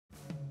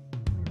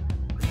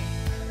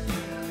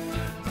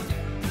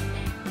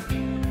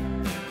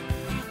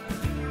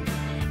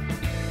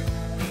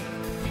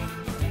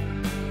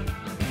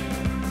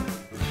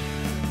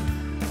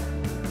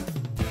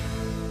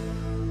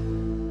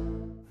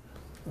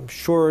I'm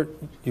sure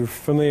you're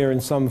familiar in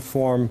some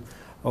form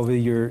over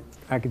your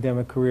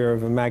academic career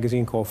of a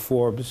magazine called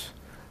Forbes.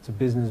 It's a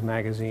business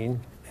magazine,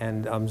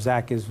 and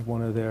Zack is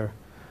one of their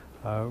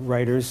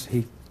writers.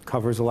 He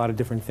covers a lot of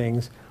different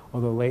things,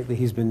 although lately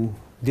he's been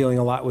dealing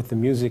a lot with the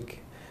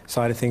music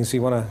side of things. So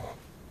you want to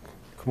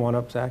come on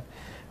up, Zack?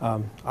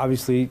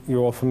 Obviously,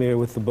 you're all familiar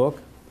with the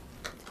book.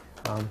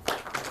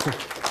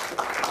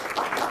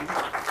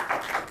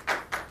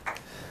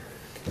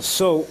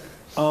 So,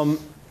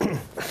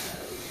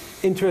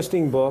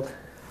 interesting book,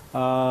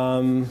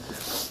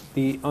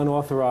 the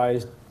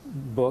unauthorized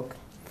book.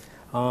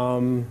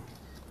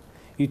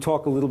 You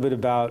talk a little bit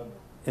about,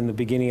 in the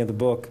beginning of the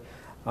book,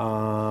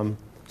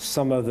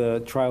 some of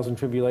the trials and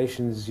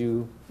tribulations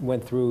you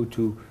went through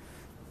to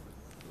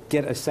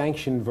get a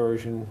sanctioned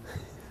version.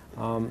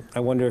 I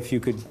wonder if you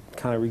could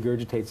kind of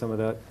regurgitate some of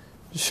that.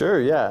 Sure,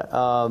 yeah.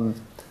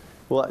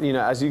 Well, you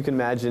know, as you can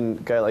imagine,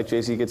 a guy like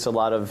Jay-Z gets a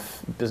lot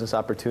of business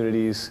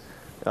opportunities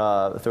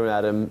thrown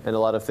at him, and a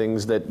lot of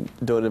things that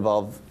don't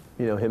involve,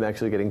 you know, him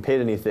actually getting paid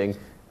anything,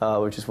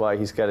 which is why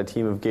he's got a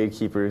team of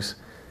gatekeepers,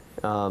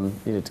 you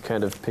know, to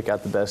kind of pick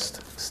out the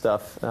best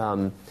stuff.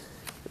 And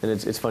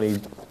it's funny,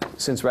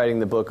 since writing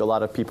the book, a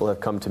lot of people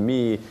have come to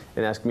me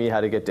and asked me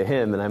how to get to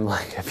him, and I'm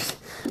like,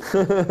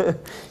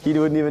 he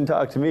wouldn't even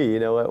talk to me, you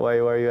know, why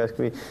are you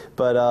asking me?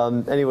 But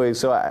anyway,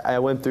 so I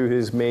went through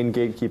his main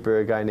gatekeeper,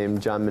 a guy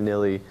named John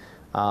Manilli,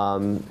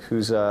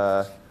 who's, you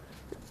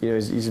know,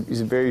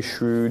 he's a very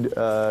shrewd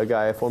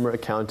guy, a former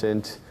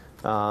accountant,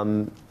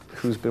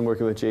 who's been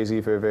working with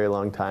Jay-Z for a very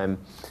long time.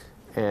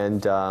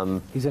 And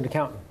he's an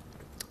accountant?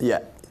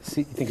 Yeah.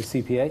 You think a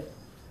CPA?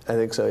 I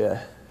think so,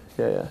 yeah.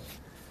 Yeah.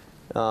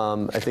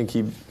 I think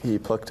he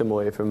plucked him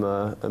away from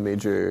a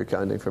major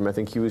accounting firm. I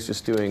think he was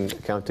just doing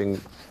accounting.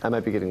 I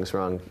might be getting this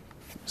wrong,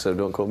 so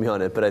don't quote me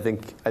on it. But I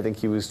think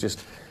he was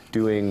just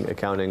doing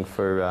accounting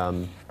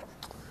for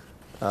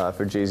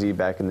Jay-Z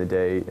back in the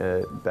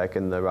day, back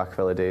in the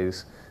Rockefeller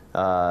days.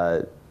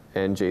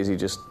 And Jay-Z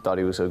just thought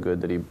he was so good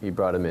that he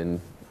brought him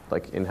in,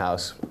 like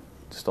in-house,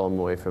 stole him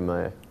away from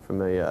a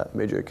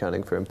major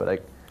accounting firm. But I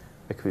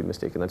could be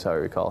mistaken. That's how I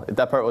recall.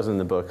 That part wasn't in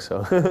the book,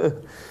 so.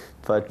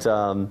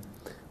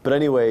 But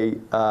anyway,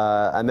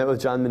 I met with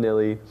John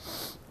Manilli,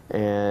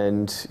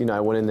 and you know, I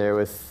went in there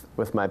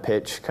with my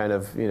pitch, kind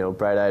of, you know,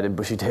 bright-eyed and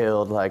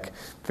bushy-tailed, like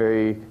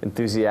very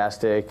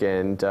enthusiastic.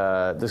 And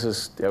I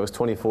was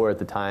 24 at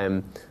the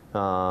time,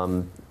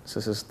 so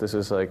this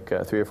is like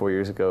 3 or 4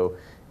 years ago,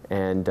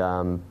 and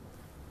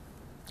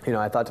you know,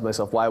 I thought to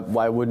myself,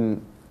 why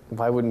wouldn't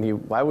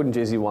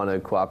Jay-Z want to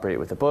cooperate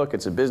with the book?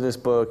 It's a business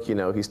book. You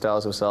know, he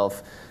styles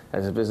himself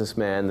as a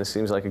businessman. This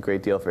seems like a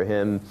great deal for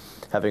him,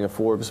 having a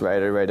Forbes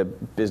writer write a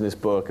business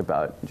book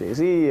about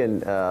Jay-Z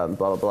and blah,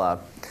 blah, blah.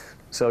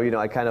 So, you know,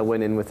 I kind of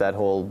went in with that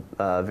whole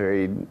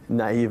very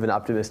naive and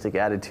optimistic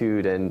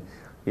attitude. And,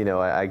 you know,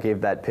 I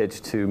gave that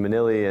pitch to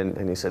Manilli,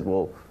 and he said,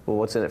 well,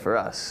 what's in it for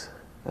us?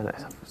 And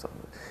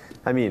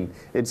I mean,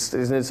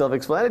 isn't it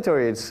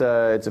self-explanatory? It's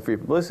a free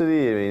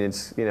publicity. I mean,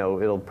 it's, you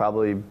know, it'll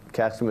probably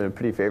cast him in a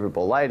pretty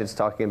favorable light. It's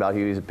talking about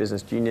he's a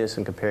business genius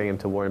and comparing him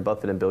to Warren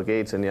Buffett and Bill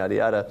Gates and yada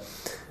yada.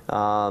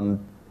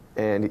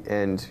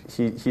 And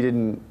he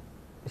didn't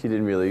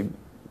really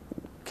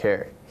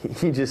care.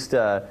 He just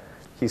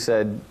he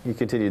said, he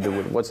continued the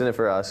what's in it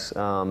for us.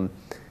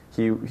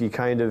 He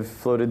kind of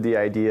floated the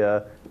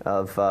idea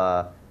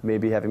of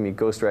maybe having me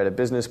ghostwrite a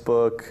business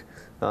book,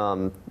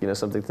 you know,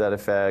 something to that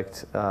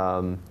effect.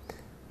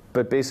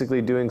 But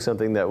basically doing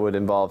something that would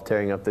involve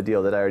tearing up the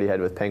deal that I already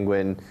had with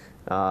Penguin,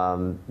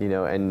 you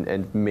know,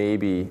 and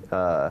maybe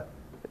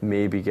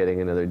getting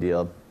another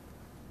deal.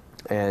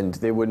 And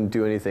they wouldn't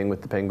do anything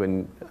with the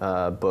Penguin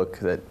book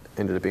that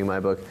ended up being my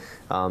book,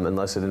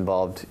 unless it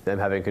involved them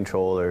having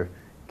control or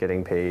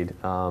getting paid.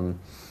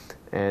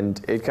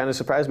 And it kind of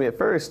surprised me at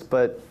first,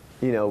 but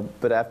you know,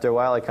 but after a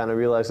while, I kind of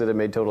realized that it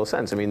made total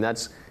sense. I mean,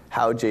 that's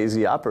how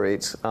Jay-Z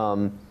operates.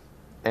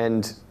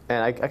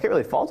 And I can't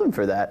really fault him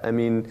for that. I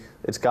mean,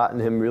 it's gotten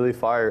him really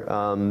far,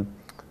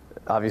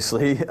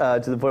 obviously,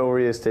 to the point where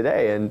he is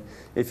today. And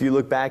if you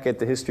look back at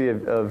the history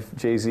of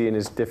Jay-Z and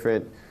his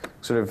different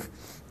sort of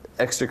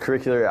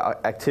extracurricular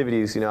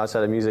activities, you know,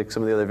 outside of music,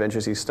 some of the other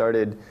ventures he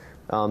started,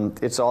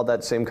 it's all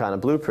that same kind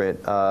of blueprint.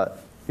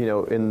 You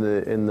know, in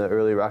the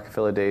early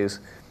Rockefeller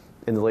days,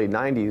 in the late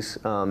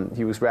 90s,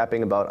 he was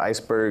rapping about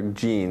iceberg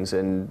jeans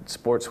and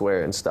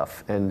sportswear and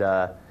stuff.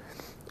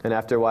 And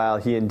after a while,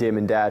 he and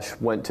Damon Dash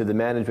went to the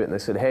management and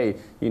they said, hey,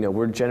 you know,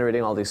 we're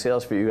generating all these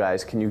sales for you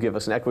guys. Can you give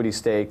us an equity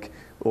stake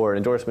or an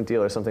endorsement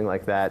deal or something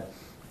like that?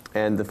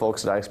 And the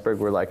folks at Iceberg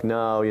were like,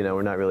 no, you know,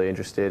 we're not really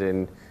interested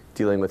in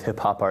dealing with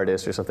hip-hop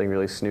artists or something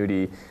really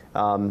snooty.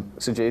 So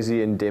Jay-Z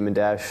and Damon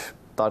Dash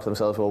thought to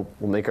themselves, well,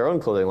 we'll make our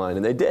own clothing line.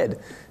 And they did.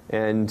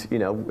 And, you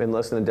know, in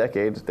less than a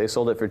decade, they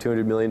sold it for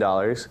 $200 million.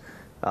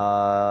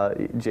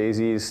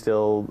 Jay-Z is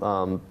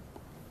still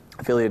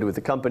affiliated with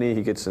the company.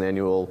 He gets an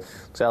annual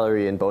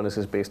salary and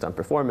bonuses based on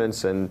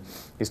performance, and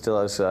he still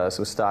has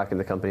some stock in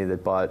the company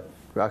that bought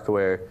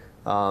Rocawear.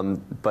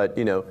 But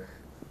you know,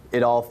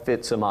 it all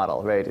fits a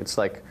model, right? It's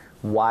like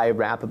why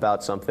rap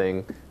about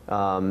something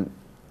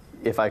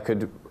if I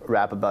could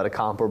rap about a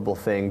comparable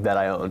thing that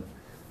I own?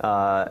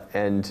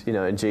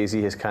 And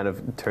Jay-Z has kind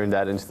of turned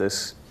that into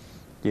this,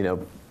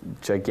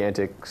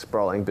 gigantic,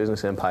 sprawling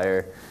business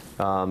empire,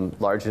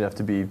 large enough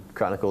to be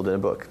chronicled in a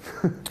book.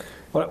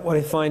 What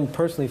I find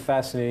personally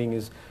fascinating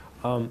is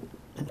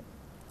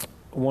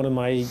one of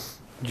my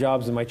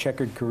jobs in my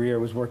checkered career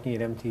was working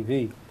at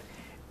MTV.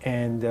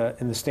 And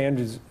in the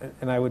standards,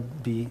 and I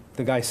would be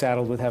the guy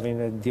saddled with having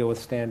to deal with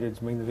standards,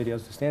 bring the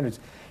videos to standards.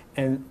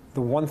 And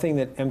the one thing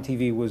that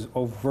MTV was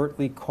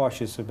overtly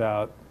cautious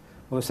about,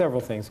 well, there's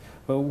several things,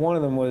 but one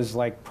of them was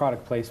like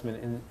product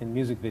placement in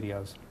music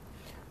videos,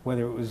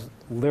 whether it was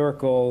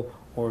lyrical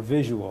or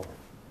visual.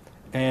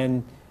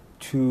 And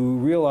to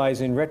realize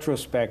in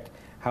retrospect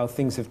how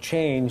things have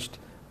changed,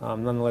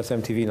 nonetheless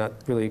MTV not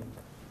really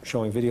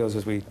showing videos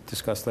as we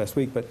discussed last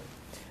week, but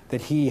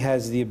that he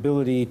has the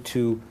ability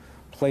to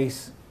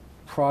place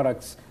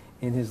products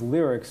in his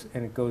lyrics,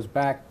 and it goes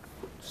back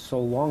so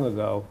long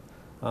ago.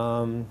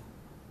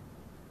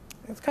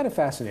 It's kind of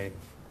fascinating.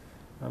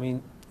 I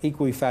mean,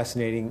 equally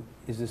fascinating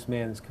is this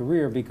man's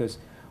career because,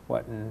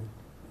 in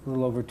a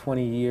little over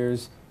 20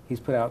 years, he's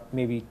put out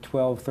maybe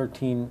 12,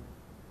 13,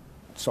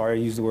 sorry,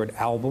 I used the word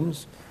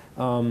albums,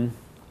 and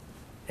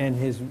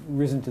has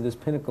risen to this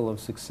pinnacle of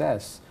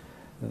success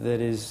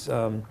that is,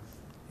 in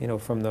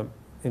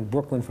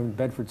Brooklyn, from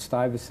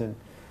Bedford-Stuyvesant,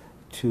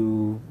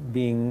 to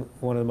being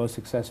one of the most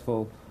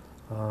successful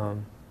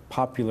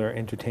popular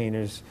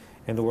entertainers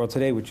in the world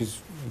today, which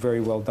is very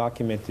well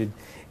documented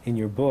in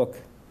your book.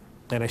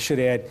 And I should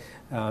add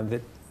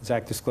that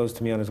Zack disclosed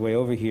to me on his way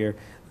over here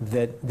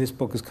that this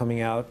book is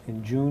coming out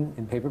in June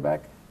in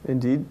paperback.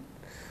 Indeed.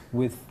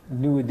 With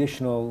new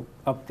additional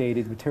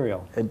updated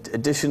material.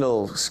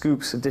 Additional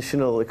scoops,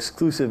 additional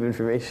exclusive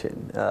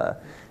information,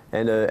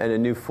 and a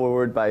new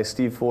foreword by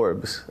Steve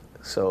Forbes.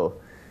 So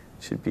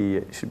should be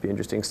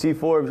interesting. Steve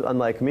Forbes,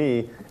 unlike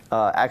me,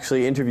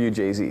 actually interviewed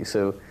Jay-Z,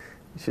 so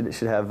should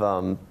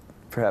have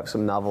perhaps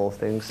some novel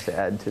things to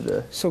add to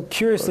the. So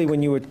curiously, book.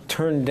 When you were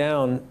turned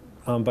down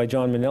by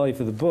John Minnelli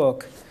for the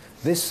book,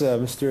 this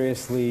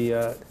mysteriously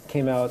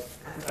came out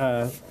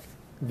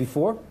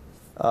before.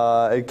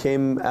 It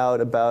came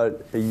out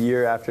about a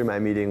year after my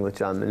meeting with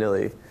John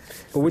Minnelli.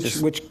 But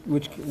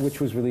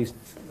which was released?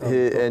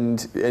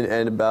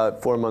 And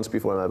about 4 months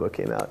before my book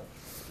came out.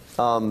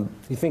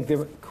 You think there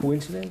was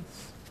coincidence?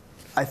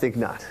 I think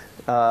not.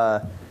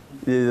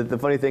 The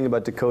funny thing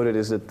about Decoded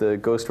is that the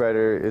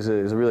ghostwriter is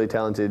a really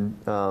talented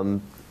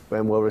and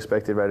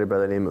well-respected writer by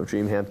the name of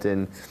Dream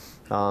Hampton.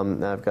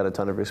 And I've got a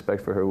ton of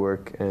respect for her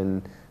work.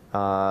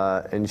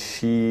 And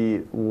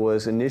she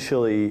was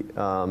initially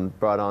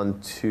brought on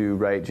to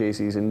write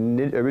Jay-Z's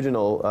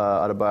original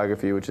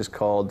autobiography, which is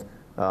called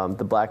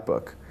The Black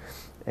Book.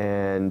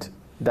 And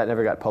that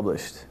never got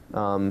published.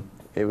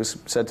 It was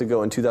set to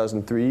go in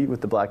 2003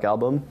 with the Black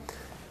Album,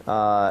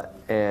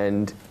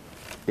 and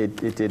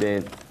it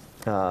didn't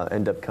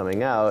end up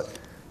coming out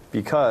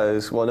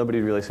because, well, nobody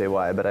would really say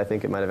why, but I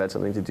think it might have had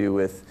something to do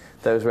with,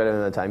 that was right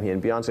around the time he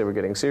and Beyonce were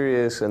getting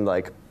serious, and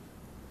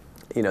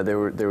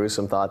there was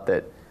some thought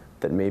that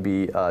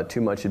maybe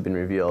too much had been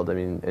revealed. I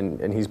mean,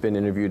 and he's been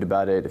interviewed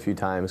about it a few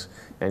times,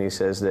 and he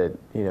says that,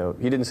 he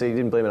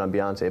didn't blame it on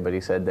Beyonce, but he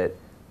said that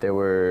there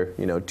were,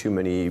 too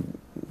many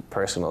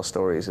personal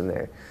stories in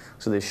there.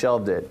 So they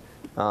shelved it.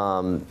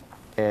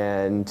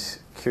 And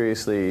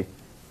curiously,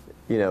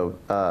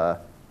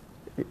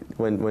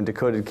 when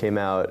Decoded came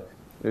out,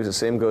 it was the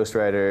same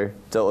ghostwriter,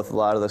 dealt with a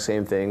lot of the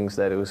same things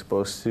that they were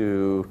supposed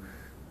to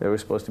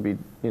be,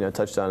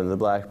 touched on in the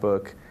Black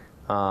Book.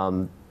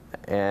 But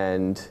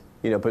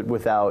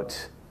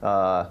without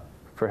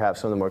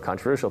perhaps some of the more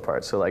controversial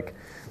parts. So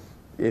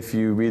if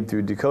you read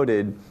through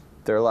Decoded,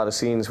 there are a lot of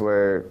scenes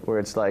where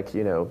it's like,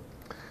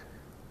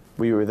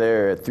 we were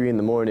there at 3 in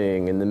the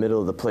morning in the middle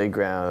of the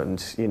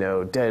playground,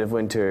 dead of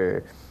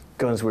winter,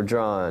 guns were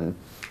drawn,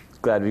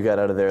 glad we got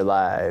out of there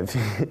alive.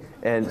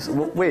 And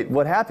so, wait,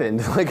 what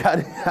happened?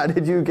 How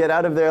did you get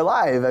out of there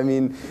alive? I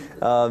mean,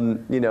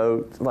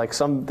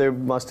 there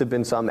must have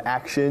been some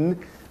action,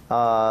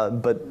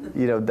 but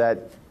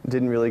that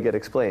didn't really get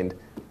explained.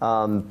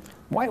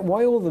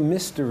 Why all the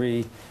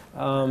mystery?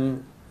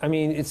 I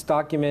mean, it's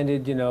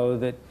documented,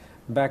 that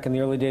back in the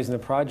early days in the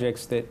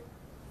projects that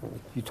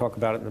you talk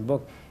about it in the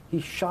book, he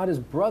shot his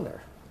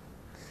brother.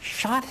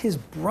 Shot his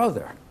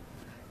brother.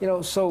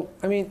 So,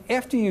 I mean,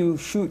 after you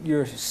shoot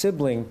your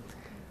sibling,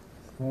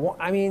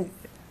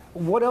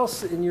 what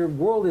else in your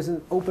world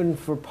isn't open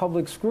for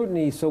public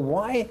scrutiny? So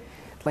why,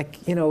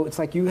 it's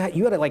like you had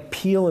to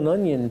peel an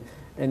onion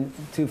and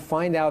to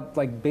find out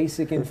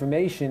basic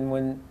information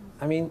when,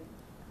 in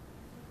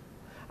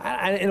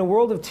a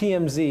world of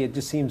TMZ, it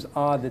just seems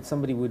odd that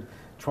somebody would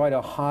try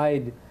to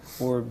hide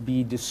or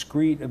be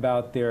discreet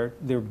about their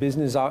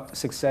business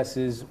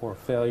successes or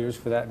failures,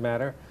 for that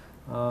matter.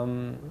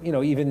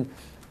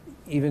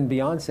 Even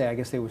Beyonce, I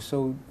guess they were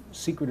so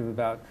secretive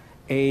about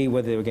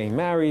whether they were getting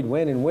married,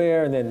 when and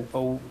where, and then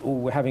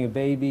we're having a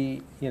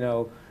baby,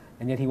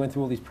 and yet he went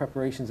through all these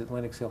preparations at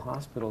Lenox Hill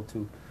Hospital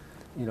to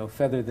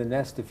feather the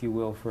nest, if you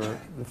will, for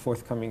the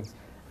forthcoming.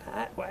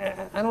 I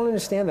don't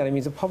understand that. I mean,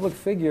 he's a public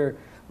figure.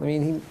 I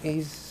mean,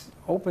 he's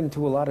open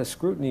to a lot of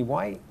scrutiny.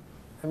 Why?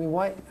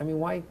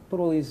 Why put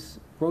all these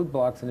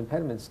roadblocks and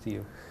impediments to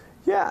you?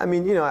 Yeah, I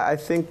mean, I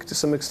think to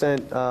some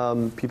extent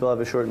people have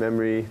a short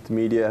memory. The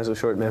media has a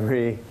short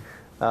memory,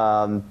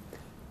 and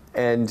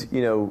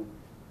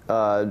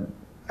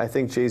I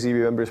think Jay-Z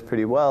remembers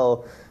pretty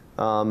well,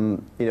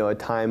 a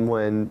time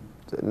when,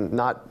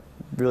 not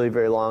really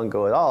very long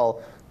ago at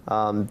all,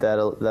 that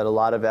a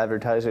lot of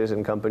advertisers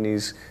and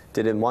companies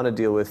didn't want to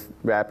deal with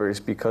rappers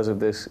because of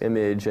this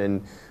image,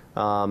 and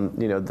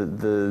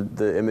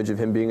the image of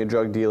him being a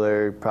drug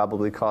dealer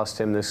probably cost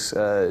him this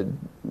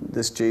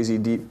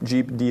Jay-Z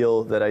Jeep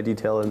deal that I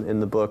detail in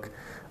the book.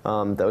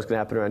 That was going to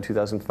happen around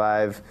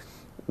 2005.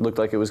 Looked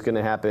like it was going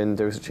to happen.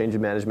 There was a change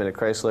of management at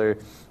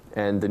Chrysler,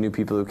 and the new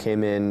people who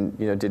came in,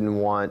 didn't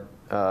want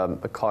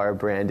a car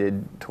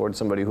branded towards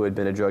somebody who had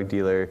been a drug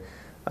dealer.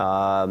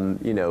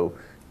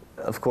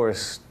 Of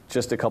course,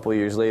 just a couple of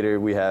years later,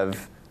 we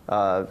have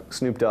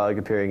Snoop Dogg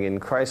appearing in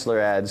Chrysler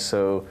ads.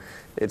 So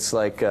it's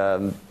like,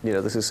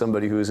 this is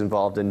somebody who is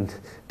involved in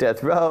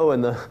death row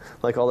and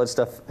all that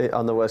stuff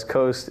on the West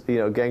Coast,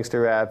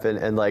 gangster rap,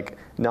 and like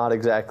not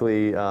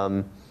exactly,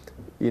 the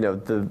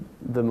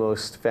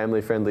most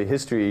family-friendly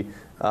history,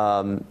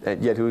 and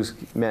yet who's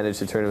managed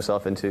to turn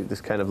himself into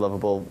this kind of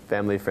lovable,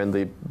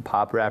 family-friendly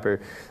pop rapper.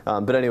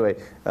 But anyway,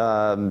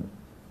 but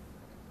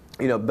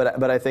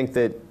I think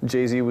that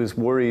Jay-Z was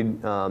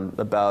worried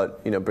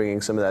about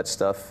bringing some of that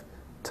stuff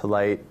to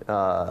light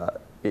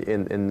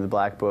in the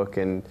Black Book,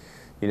 and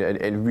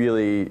and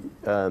really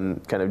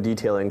kind of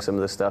detailing some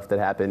of the stuff that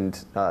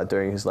happened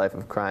during his life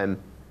of crime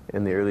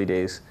in the early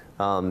days.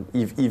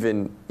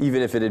 Even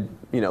if it had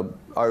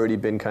already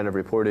been kind of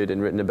reported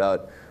and written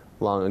about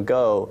long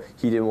ago,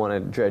 he didn't want to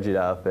dredge it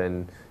up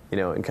and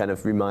and kind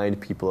of remind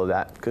people of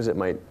that, because it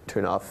might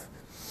turn off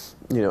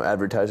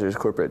advertisers,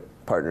 corporate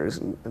partners,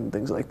 and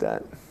things like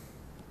that.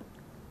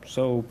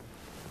 So,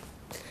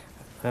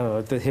 I don't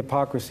know, the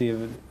hypocrisy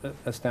of it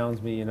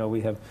astounds me.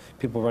 We have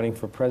people running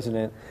for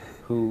president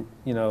who,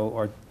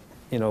 are,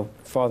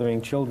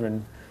 fathering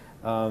children,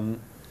 and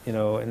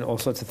all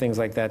sorts of things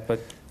like that. But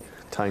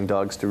tying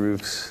dogs to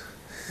roofs.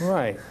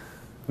 Right.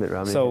 Mitt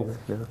Romney. So,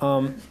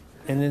 yeah.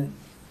 And then,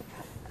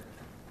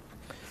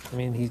 I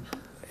mean,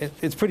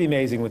 it's pretty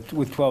amazing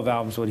with 12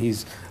 albums what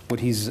he's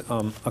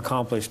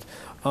accomplished.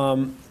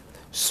 I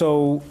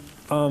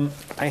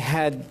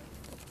had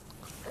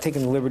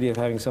taken the liberty of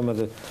having some of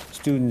the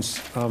students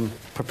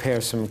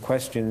prepare some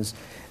questions,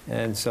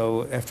 and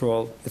so after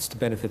all, it's to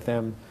benefit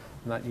them,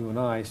 not you and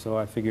I. So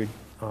I figured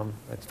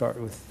I'd start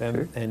with them.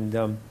 Sure.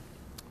 And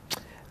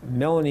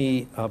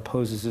Melanie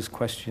poses this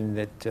question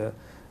that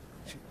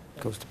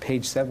goes to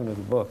page 7 of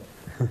the book.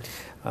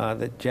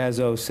 That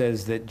Jazzo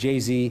says that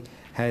Jay-Z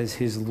has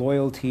his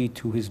loyalty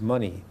to his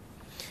money.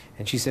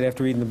 And she said,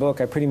 after reading the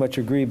book, I pretty much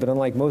agree, but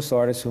unlike most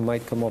artists who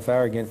might come off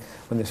arrogant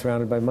when they're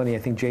surrounded by money, I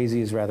think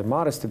Jay-Z is rather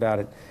modest about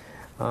it.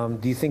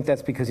 Do you think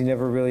that's because he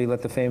never really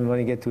let the fame and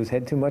money get to his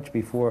head too much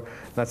before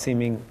not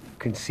seeming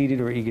conceited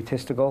or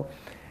egotistical,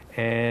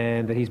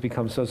 and that he's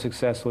become so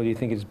successful? Do you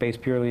think it's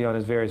based purely on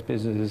his various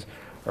businesses,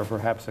 or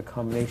perhaps a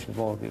combination of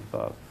all of the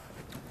above?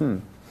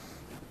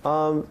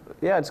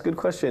 Yeah, it's a good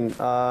question.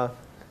 I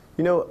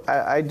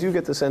do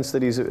get the sense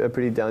that he's a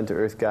pretty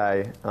down-to-earth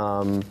guy.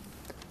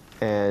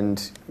 And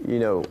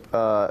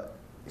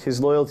his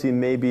loyalty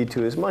may be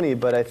to his money,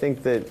 but I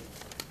think that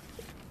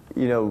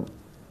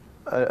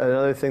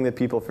another thing that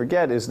people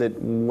forget is that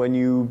when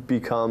you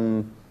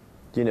become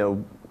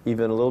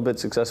even a little bit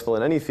successful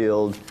in any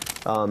field,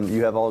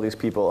 you have all these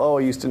people. Oh,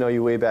 I used to know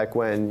you way back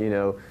when.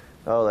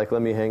 Oh, like,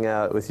 let me hang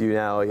out with you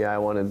now. Yeah, I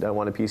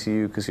want a piece of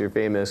you because you're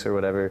famous or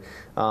whatever.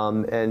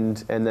 And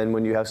then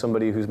when you have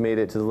somebody who's made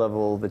it to the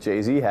level that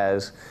Jay-Z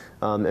has,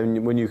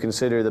 and when you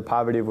consider the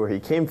poverty of where he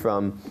came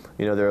from,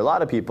 there are a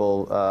lot of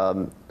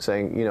people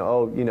saying,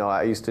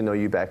 I used to know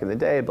you back in the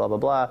day, blah, blah,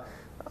 blah.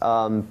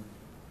 And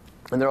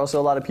there are also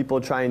a lot of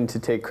people trying to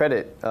take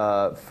credit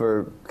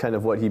for kind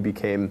of what he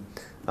became,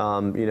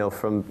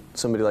 from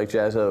somebody like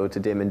Jazzo to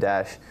Damon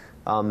Dash.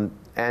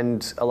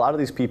 And a lot of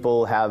these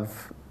people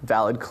have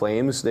valid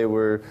claims. They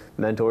were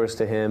mentors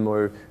to him,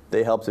 or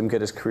they helped him get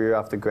his career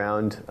off the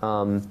ground.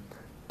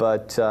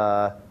 But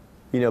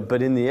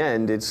in the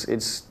end,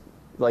 it's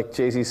like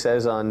Jay-Z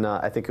says on,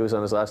 I think it was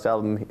on his last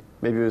album,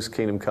 maybe it was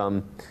Kingdom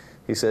Come.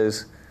 He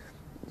says,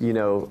 you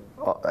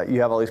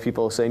have all these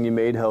people saying you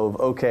made Hove.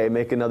 Okay,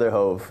 make another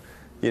Hove.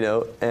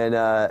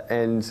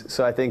 And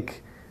so I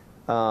think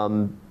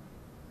a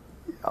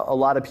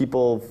lot of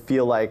people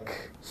feel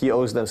like he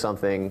owes them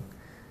something.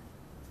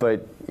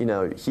 But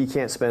he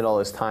can't spend all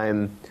his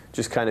time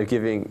just kind of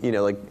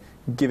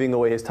giving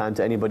away his time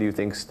to anybody who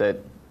thinks that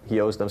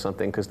he owes them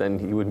something, because then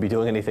he wouldn't be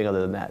doing anything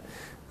other than that.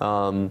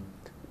 And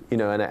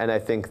I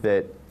think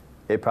that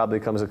it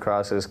probably comes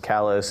across as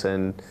callous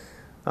and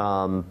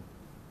and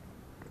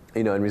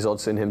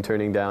results in him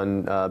turning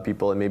down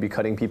people and maybe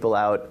cutting people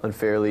out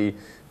unfairly,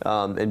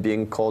 and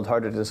being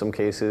cold-hearted in some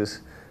cases.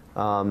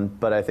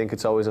 But I think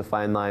it's always a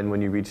fine line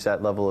when you reach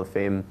that level of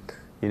fame,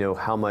 you know,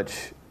 how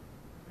much,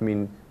 I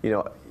mean, you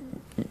know,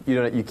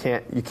 you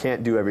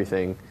can't do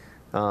everything.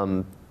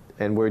 And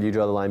where do you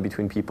draw the line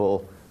between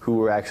people who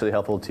were actually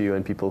helpful to you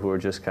and people who are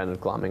just kind of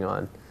glomming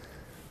on,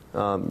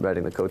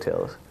 riding the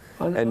coattails?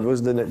 And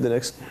was the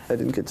next, I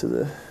didn't get to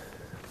the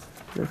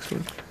next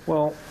one.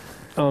 Well,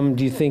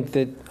 do you think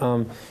that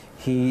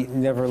he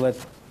never let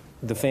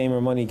the fame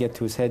or money get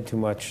to his head too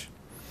much,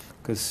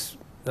 because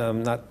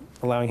not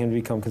allowing him to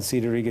become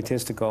conceited or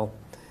egotistical,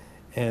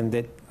 and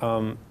that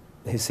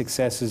his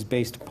success is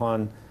based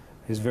upon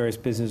his various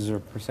businesses, or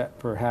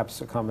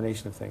perhaps a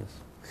combination of things?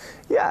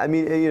 Yeah, I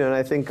mean, you know, and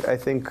I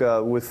think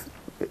with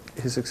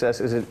his success,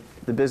 is it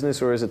the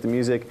business or is it the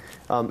music?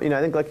 You know,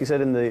 I think, like you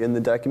said in the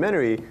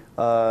documentary,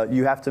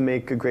 you have to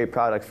make a great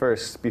product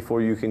first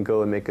before you can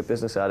go and make a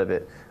business out of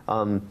it.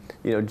 You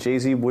know,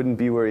 Jay-Z wouldn't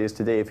be where he is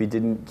today if he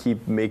didn't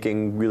keep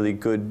making really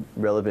good,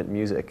 relevant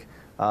music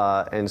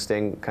and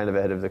staying kind of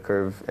ahead of the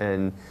curve.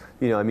 And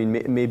you know, I mean,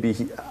 maybe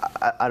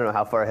I don't know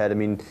how far ahead. I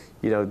mean,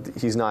 you know,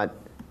 he's not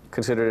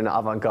considered an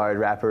avant-garde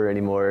rapper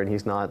anymore, and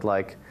he's not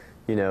like,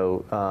 you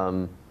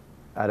know,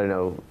 I don't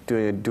know,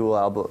 doing a dual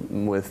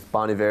album with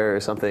Bon Iver or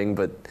something,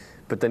 but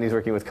then he's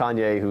working with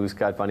Kanye, who's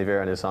got Bon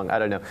Iver on his song. I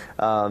don't know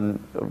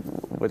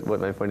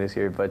what my point is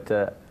here, but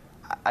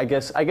I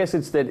guess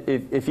it's that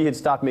if he had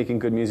stopped making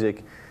good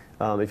music,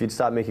 if he'd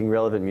stopped making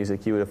relevant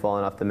music, he would have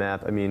fallen off the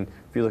map. I mean,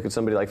 if you look at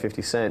somebody like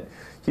 50 Cent,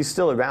 he's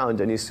still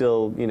around and he's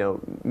still, you know,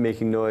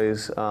 making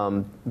noise,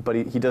 but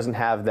he doesn't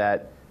have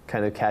that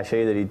kind of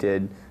cachet that he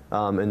did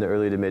in the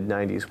early to mid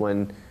 90s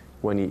when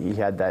he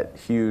had that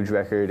huge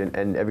record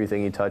and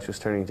everything he touched was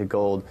turning to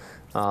gold.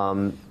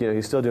 You know,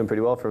 he's still doing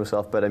pretty well for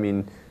himself, but I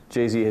mean,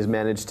 Jay-Z has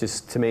managed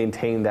to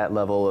maintain that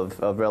level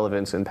of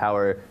relevance and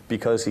power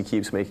because he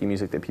keeps making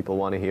music that people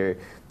want to hear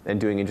and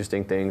doing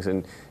interesting things.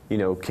 And, you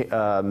know,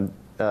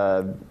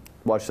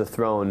 Watch the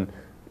Throne,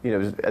 you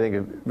know, I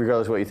think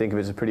regardless of what you think of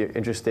it, it's a pretty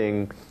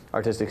interesting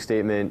artistic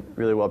statement,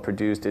 really well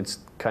produced. It's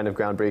kind of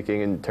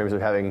groundbreaking in terms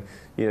of having,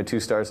 you know, two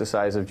stars the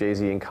size of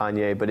Jay-Z and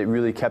Kanye, but it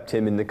really kept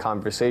him in the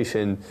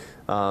conversation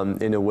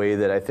in a way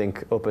that I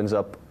think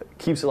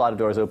keeps a lot of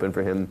doors open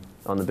for him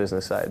on the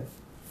business side.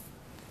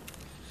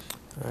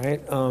 All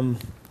right.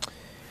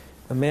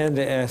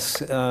 Amanda asks,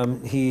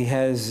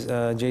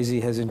 Jay-Z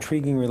has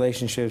intriguing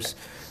relationships,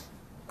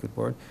 good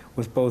word,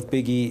 with both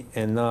Biggie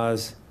and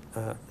Nas.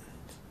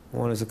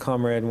 One is a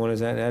comrade, one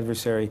is an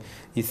adversary.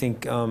 You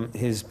think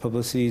his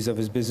publicities of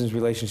his business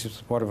relationships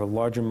is part of a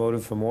larger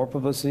motive for more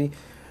publicity,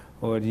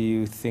 or do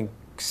you think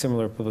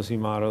similar publicity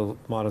models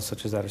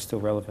such as that are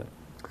still relevant?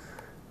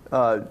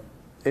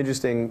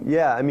 Interesting.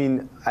 Yeah, I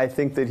mean, I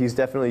think that he's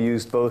definitely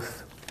used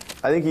both.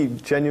 I think he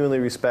genuinely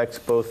respects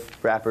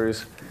both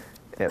rappers,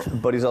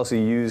 but he's also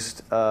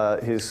used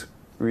his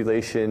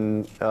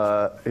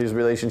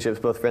relationships,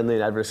 both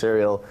friendly and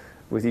adversarial,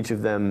 with each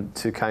of them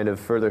to kind of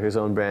further his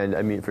own brand.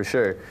 I mean, for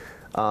sure.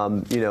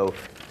 You know,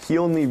 he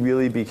only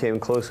really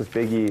became close with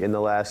Biggie in the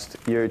last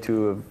year or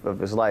two of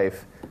his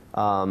life.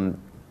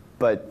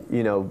 But,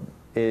 you know,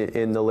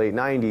 in the late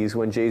 90s,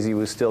 when Jay-Z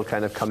was still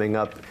kind of coming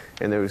up,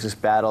 and there was this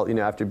battle, you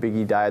know, after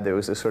Biggie died, there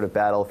was this sort of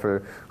battle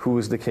for who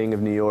was the king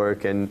of New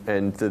York, and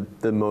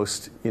the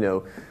most, you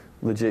know,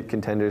 legit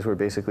contenders were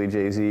basically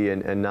Jay-Z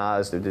and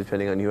Nas,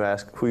 depending on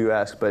who you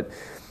ask. But,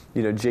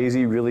 you know,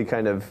 Jay-Z really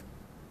kind of,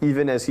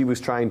 even as he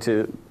was trying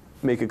to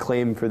make a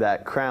claim for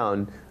that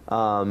crown,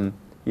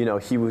 you know,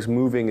 he was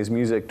moving his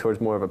music towards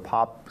more of a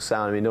pop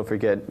sound. I mean, don't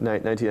forget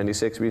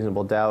 1996,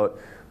 Reasonable Doubt,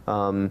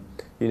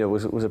 you know,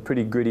 was a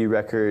pretty gritty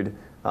record,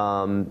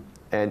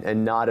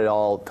 and not at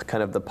all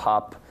kind of the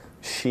pop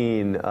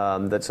sheen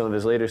that some of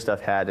his later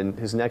stuff had. And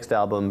his next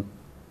album,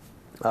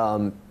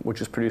 which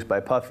was produced by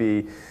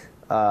Puffy,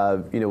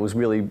 you know, was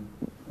really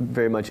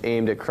very much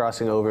aimed at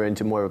crossing over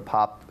into more of a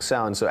pop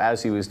sound. So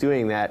as he was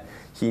doing that,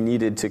 he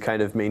needed to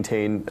kind of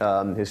maintain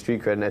his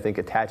street cred, and I think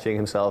attaching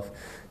himself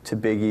to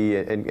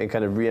Biggie and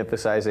kind of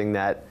re-emphasizing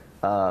that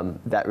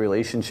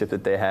relationship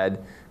that they had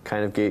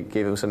kind of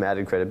gave him some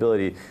added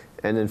credibility.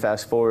 And then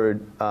fast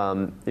forward,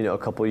 you know, a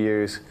couple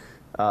years,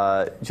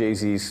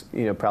 Jay-Z's,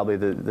 you know, probably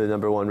the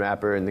 #1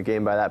 rapper in the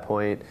game by that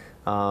point.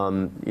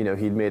 You know,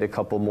 he'd made a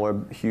couple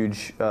more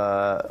huge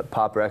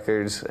pop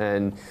records,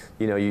 and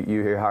you know, you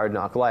hear Hard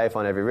Knock Life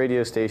on every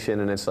radio station,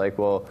 and it's like,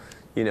 well,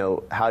 you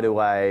know, how do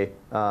I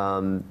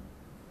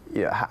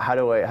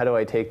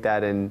take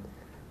that and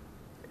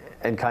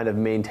kind of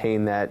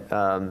maintain that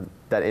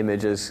that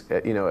image as,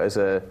 you know, as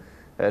a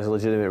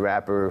legitimate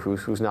rapper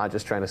who's not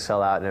just trying to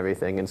sell out and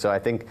everything. And so I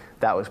think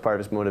that was part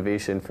of his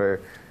motivation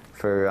for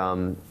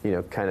you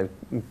know, kind of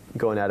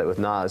going at it with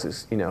Nas,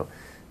 is, you know,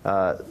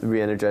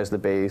 re-energize the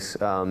base,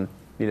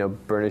 you know,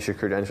 burnish your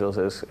credentials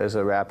as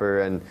a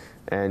rapper,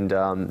 and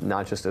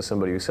not just as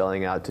somebody who's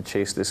selling out to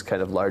chase this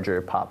kind of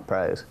larger pop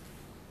prize.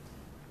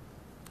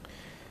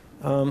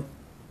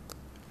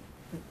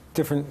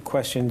 Different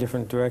question,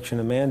 different direction.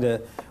 Amanda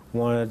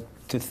wanted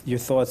your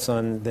thoughts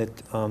on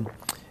that.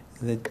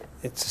 That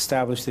it's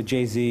established that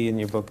Jay-Z, in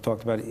your book,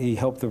 talked about it, he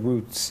helped the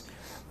Roots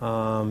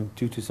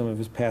due to some of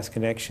his past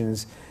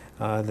connections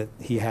that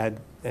he had,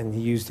 and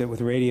he used it with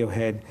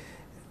Radiohead.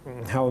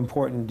 How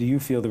important do you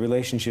feel the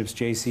relationships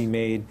Jay-Z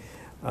made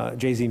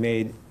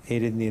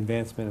aided in the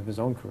advancement of his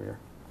own career?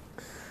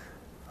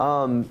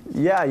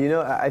 Yeah,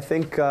 I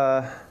think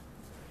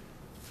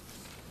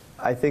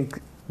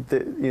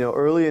that,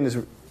 early in his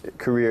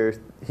career,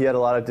 he had a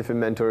lot of different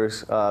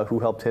mentors who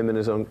helped him in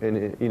his own,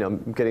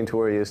 getting to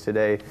where he is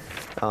today.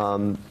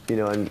 And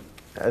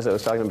as I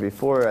was talking about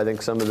before, I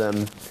think some of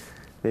them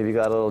maybe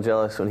got a little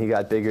jealous when he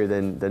got bigger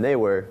than they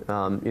were,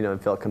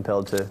 and felt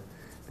compelled to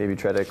maybe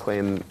try to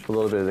claim a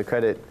little bit of the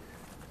credit.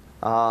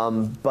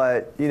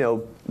 But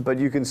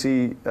you can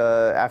see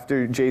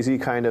after Jay-Z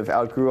kind of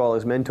outgrew all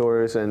his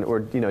mentors or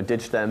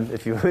ditched them,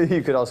 if you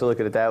you could also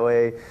look at it that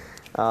way.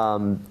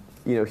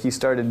 He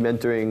started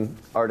mentoring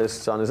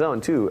artists on his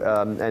own too.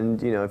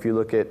 And if you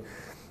look at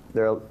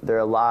there are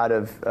a lot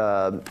of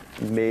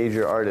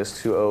major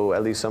artists who owe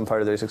at least some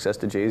part of their success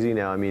to Jay-Z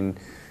now. I mean,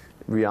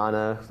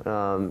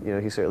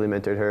 Rihanna, he certainly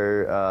mentored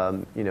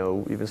her.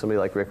 Even somebody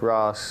like Rick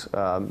Ross,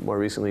 more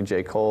recently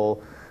J.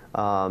 Cole,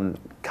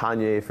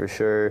 Kanye for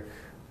sure.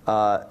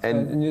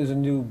 And there's a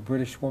new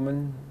British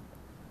woman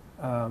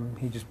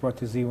he just brought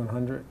to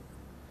Z100,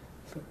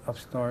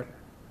 upstart.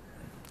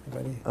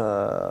 Anybody?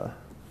 I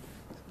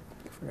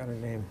forgot her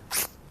name.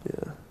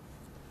 Yeah.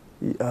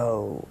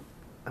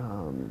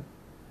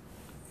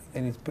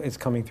 And it's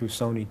coming through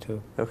Sony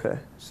too. Okay.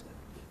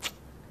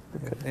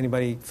 Okay.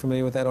 Anybody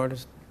familiar with that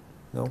artist?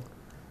 No?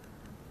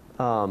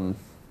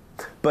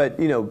 But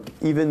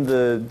even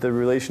the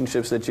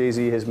relationships that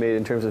Jay-Z has made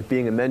in terms of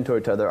being a mentor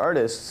to other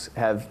artists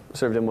have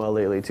served him well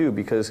lately too,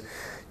 because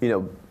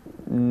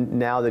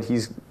now that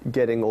he's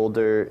getting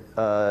older,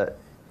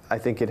 I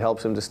think it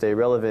helps him to stay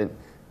relevant.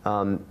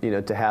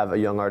 To have a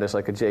young artist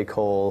like a J.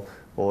 Cole,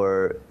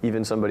 or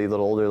even somebody a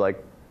little older,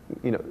 like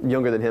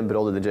younger than him but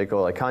older than J.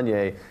 Cole, like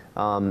Kanye,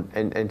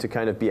 and to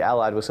kind of be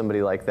allied with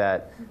somebody like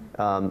that,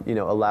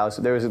 allows.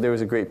 There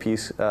was a great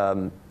piece.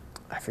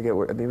 I forget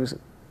where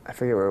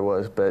it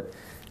was, but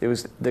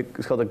it's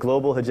called The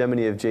Global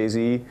Hegemony of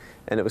Jay-Z,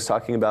 and it was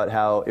talking about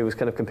how it was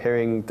kind of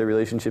comparing the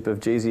relationship of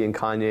Jay-Z and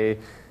Kanye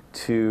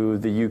to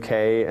the UK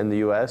and the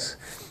US,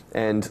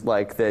 and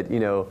like that,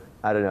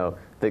 I don't know,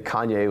 that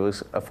Kanye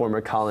was a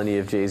former colony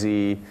of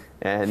Jay-Z,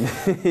 and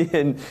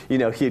and he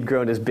had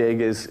grown as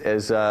big as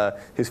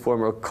his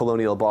former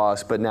colonial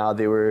boss, but now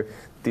they were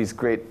these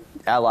great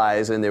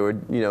allies, and they were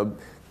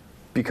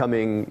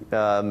becoming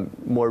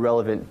more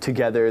relevant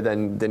together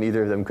than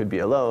either of them could be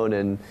alone,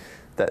 and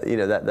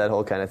that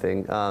whole kind of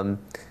thing.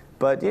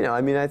 But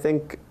I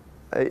think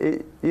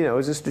it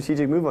was a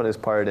strategic move on his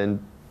part, and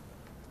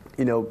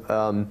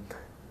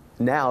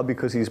now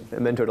because he's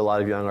mentored a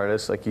lot of young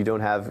artists, like you don't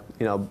have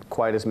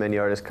quite as many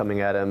artists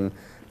coming at him,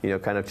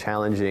 kind of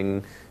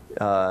challenging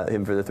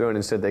him for the throne.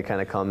 Instead, they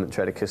kind of come and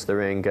try to kiss the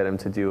ring, get him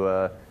to do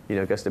a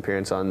guest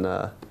appearance on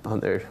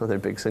their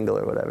big single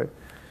or whatever.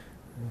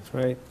 That's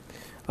right.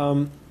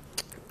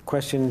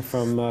 Question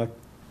from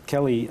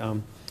Kelly.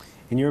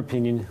 In your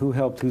opinion, who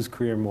helped whose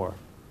career more?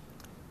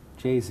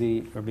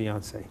 Jay-Z or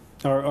Beyonce?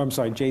 Or I'm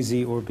sorry,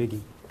 Jay-Z or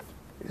Biggie?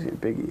 Jay-Z or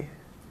Biggie?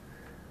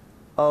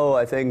 Oh,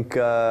 I think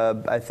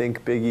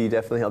Biggie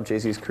definitely helped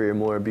Jay-Z's career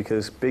more,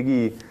 because I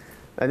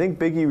think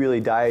Biggie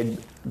really died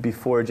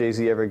before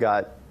Jay-Z ever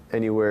got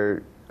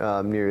anywhere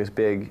near as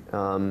big.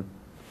 I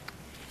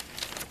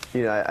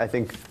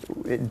think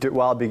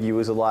while Biggie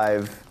was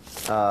alive,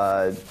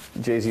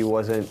 Jay-Z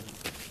wasn't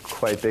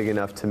quite big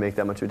enough to make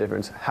that much of a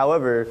difference.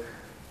 However,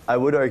 I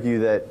would argue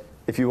that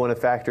if you want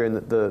to factor in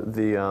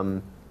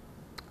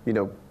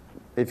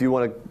if you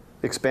want to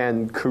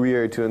expand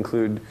career to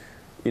include,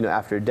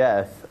 after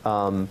death,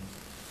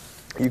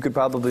 you could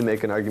probably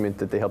make an argument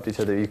that they helped each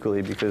other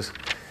equally, because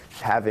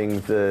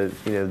having the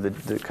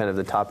kind of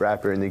the top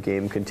rapper in the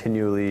game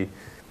continually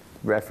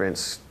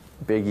reference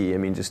Biggie. I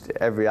mean, just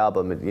every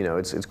album,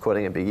 it's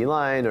quoting a Biggie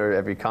line, or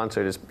every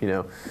concert is,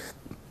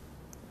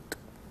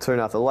 turn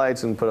off the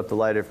lights and put up the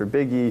lighter for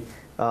Biggie.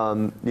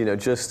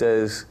 Just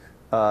as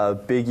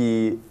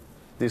Biggie,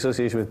 the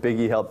association with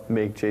Biggie helped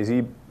make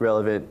Jay-Z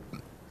relevant,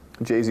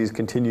 Jay-Z's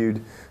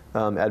continued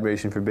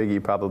admiration for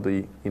Biggie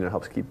probably,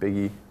 helps keep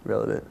Biggie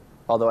relevant.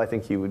 Although I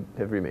think he would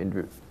have remained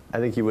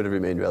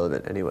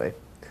relevant anyway.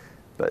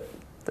 But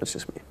that's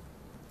just me.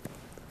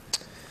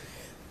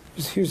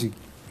 Here's an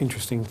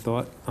interesting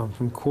thought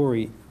from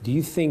Corey. Do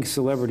you think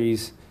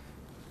celebrities,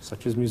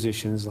 such as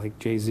musicians like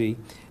Jay-Z,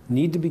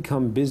 need to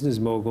become business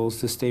moguls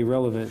to stay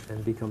relevant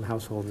and become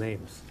household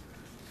names?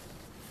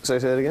 So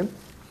say that again?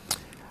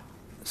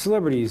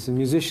 Celebrities and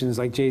musicians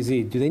like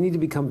Jay-Z, do they need to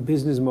become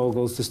business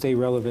moguls to stay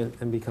relevant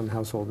and become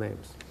household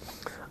names?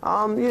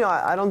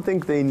 I don't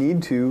think they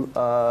need to.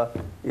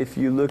 If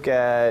you look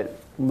at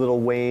Lil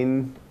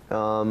Wayne,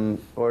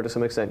 or to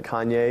some extent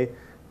Kanye,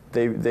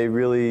 they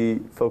really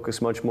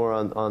focus much more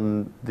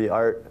on the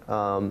art.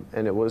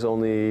 And it was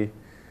only,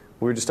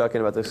 we were just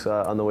talking about this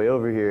on the way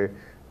over here,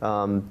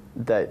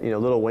 that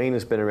Lil Wayne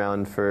has been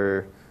around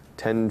for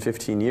 10,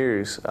 15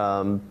 years.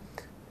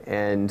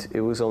 And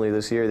it was only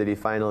this year that he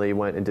finally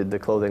went and did the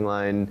clothing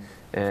line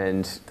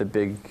and the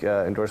big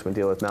endorsement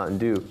deal with Mountain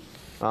Dew.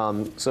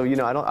 So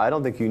I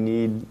don't think you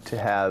need to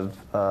have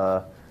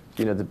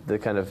the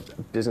kind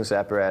of business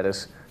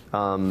apparatus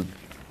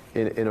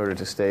in order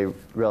to stay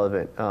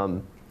relevant.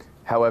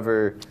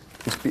 However,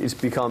 it's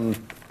become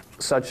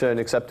such an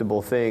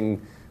acceptable thing.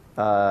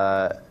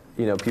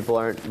 People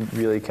aren't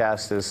really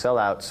cast as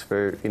sellouts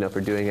for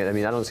doing it. I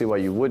mean, I don't see why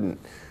you wouldn't.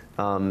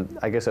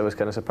 I guess I was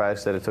kind of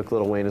surprised that it took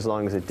Lil Wayne as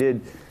long as it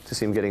did to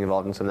see him getting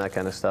involved in some of that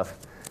kind of stuff.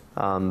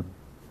 But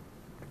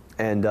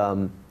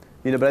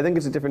I think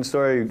it's a different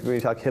story when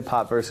you talk hip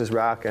hop versus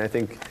rock, and I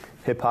think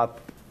hip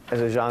hop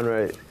as a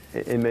genre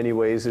in many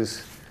ways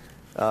is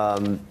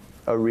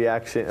a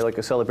reaction, like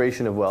a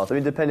celebration of wealth. I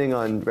mean, depending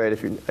on, right,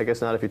 I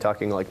guess not if you're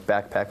talking like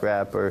backpack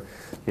rap or,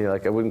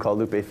 like I wouldn't call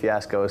Lupe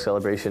Fiasco a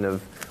celebration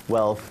of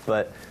wealth,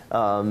 but,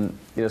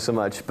 so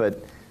much.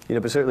 But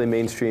certainly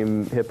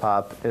mainstream hip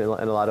hop in a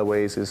lot of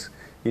ways is,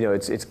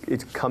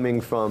 it's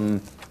coming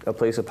from a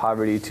place of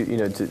poverty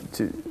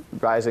to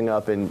rising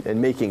up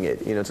and making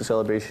it. It's a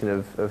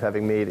celebration of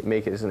having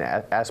make it as an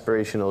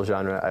aspirational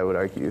genre, I would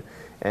argue.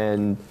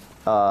 And,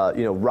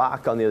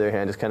 rock, on the other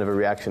hand, is kind of a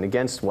reaction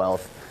against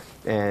wealth.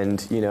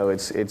 And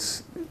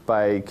it's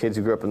by kids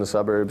who grew up in the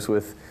suburbs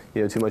with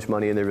too much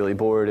money and they're really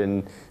bored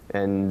and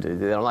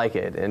they don't like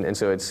it, and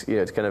so it's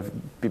it's kind of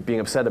being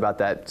upset about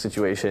that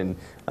situation.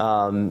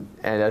 And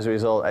as a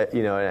result,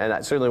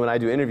 certainly when I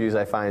do interviews,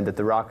 I find that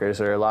the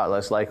rockers are a lot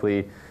less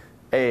likely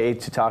to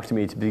talk to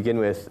me to begin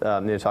with,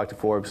 talk to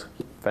Forbes,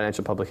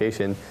 financial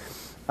publication,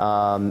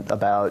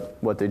 about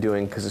what they're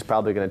doing, because it's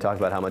probably going to talk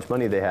about how much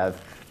money they have,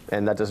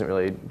 and that doesn't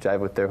really jive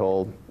with their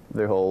whole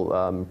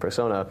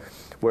persona.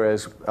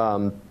 Whereas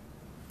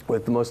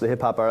with most of the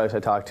hip hop artists I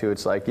talk to,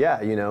 it's like,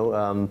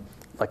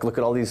 like look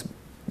at all these.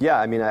 Yeah,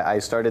 I mean, I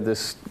started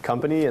this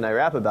company and I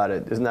rap about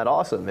it. Isn't that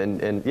awesome?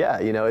 And yeah,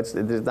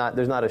 there's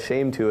not a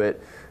shame to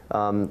it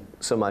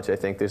so much. I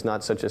think there's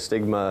not such a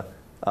stigma,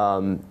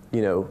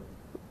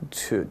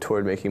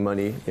 toward making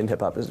money in hip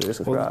hop as there is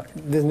with rock.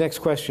 The next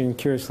question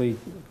curiously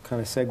kind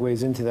of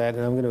segues into that,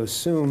 and I'm going to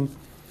assume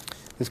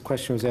this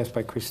question was asked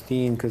by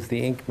Christine because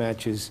the ink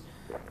matches.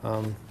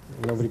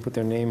 Nobody put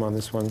their name on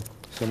this one,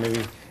 so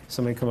maybe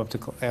somebody come up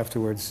to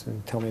afterwards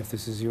and tell me if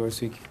this is yours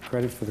so you get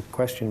credit for the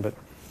question. But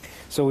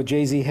so with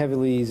Jay-Z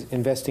heavily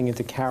investing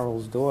into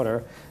Carol's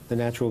daughter, the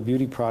natural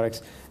beauty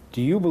products,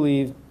 do you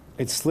believe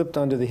it slipped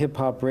under the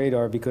hip-hop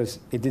radar because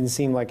it didn't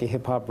seem like a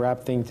hip-hop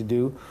rap thing to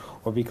do,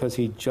 or because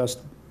he just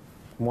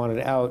wanted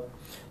out?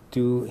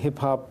 Does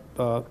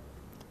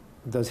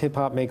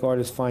hip-hop make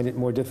artists find it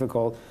more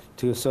difficult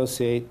to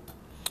associate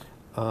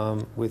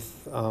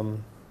with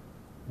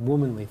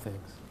womanly things?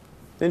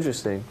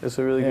 Interesting. That's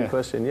a really good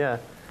question. Yeah.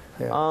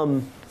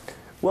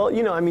 Well,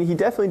 I mean, he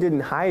definitely didn't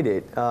hide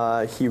it.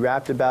 He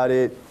rapped about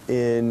it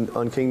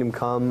on Kingdom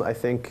Come, I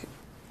think,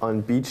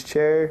 on Beach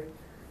Chair,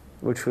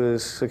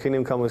 so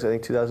Kingdom Come was, I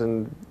think,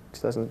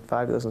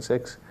 2005,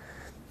 2006.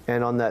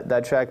 And on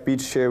that track,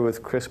 Beach Chair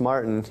with Chris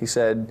Martin, he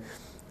said,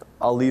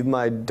 I'll leave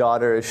my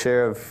daughter my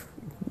share of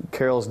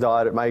Carol's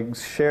daughter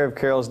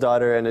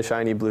and a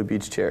shiny blue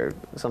beach chair,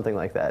 something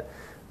like that.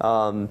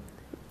 So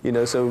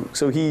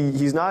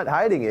he's not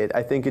hiding it.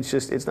 I think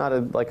it's not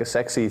a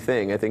sexy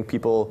thing. I think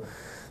people,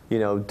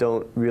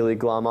 don't really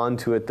glom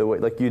onto it the way,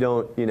 like you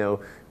don't,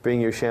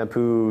 bring your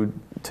shampoo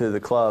to the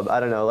club. I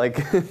don't know, like,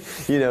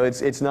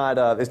 it's not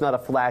a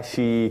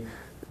flashy,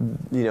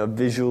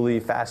 visually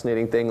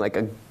fascinating thing, like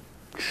a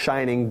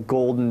shining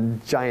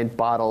golden giant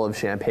bottle of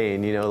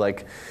champagne,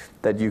 like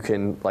that you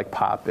can like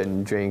pop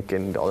and drink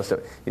and all this stuff.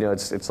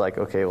 It's like,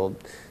 okay, well,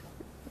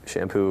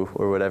 shampoo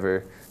or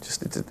whatever,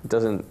 just it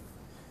doesn't.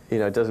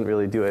 It doesn't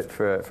really do it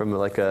from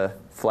like a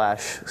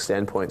flash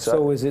standpoint.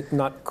 So is it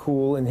not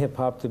cool in hip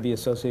hop to be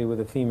associated with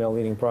a female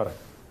leading product?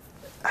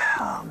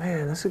 Oh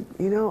man, that's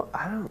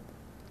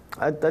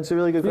that's a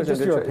really good question.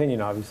 Just your opinion,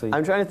 obviously.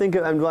 I'm trying to think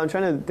of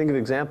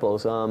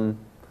examples. Like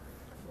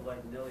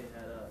Nelly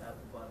had apple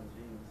bottom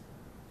jeans.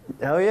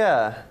 Oh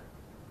yeah,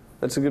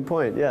 that's a good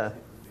point. Yeah.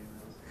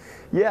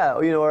 Yeah,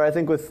 or I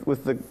think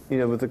with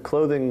the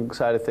clothing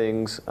side of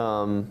things,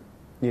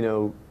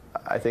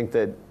 I think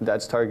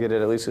that's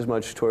targeted at least as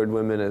much toward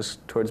women as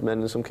towards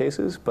men in some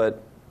cases. But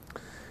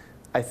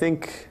I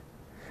guess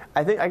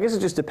it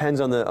just depends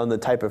on the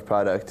type of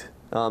product.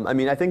 I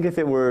mean, I think if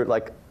it were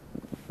like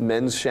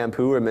men's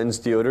shampoo or men's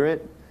deodorant,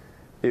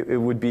 it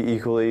would be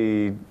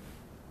equally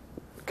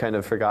kind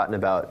of forgotten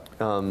about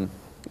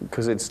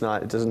because it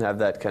doesn't have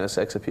that kind of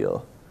sex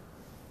appeal.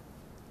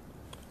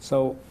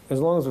 So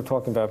as long as we're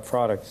talking about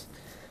products,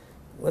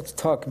 let's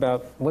talk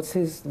about what's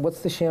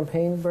the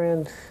champagne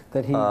brand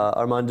that he...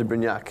 Armand de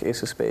Brignac,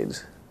 Ace of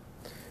Spades.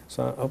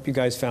 So I hope you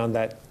guys found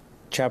that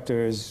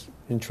chapter as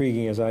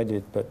intriguing as I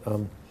did, but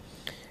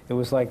it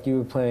was like you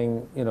were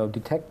playing,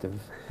 detective,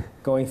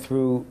 going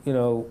through,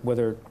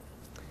 whether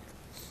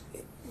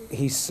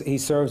he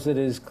serves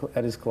it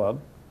at his club,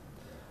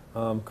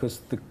 because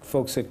the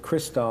folks at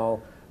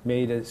Cristal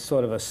made a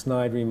sort of a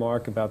snide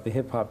remark about the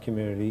hip-hop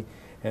community,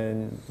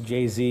 and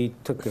Jay-Z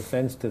took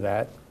offense to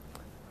that.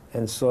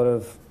 and sort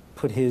of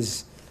put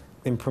his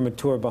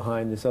imprimatur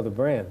behind this other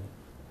brand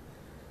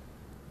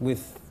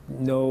with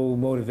no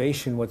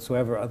motivation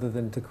whatsoever other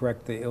than to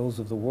correct the ills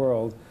of the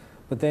world.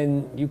 But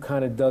then you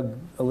kind of dug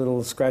a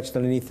little, scratched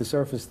underneath the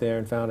surface there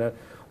and found out,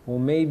 well,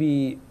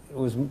 maybe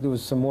there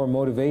was some more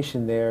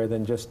motivation there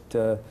than just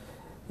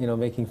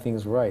making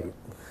things right.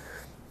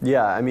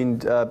 Yeah, I mean,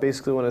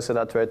 basically when I set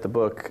out to write the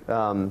book,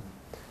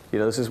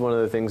 this is one of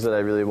the things that I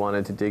really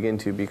wanted to dig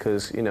into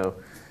because,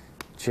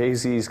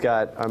 Jay-Z's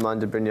got Armand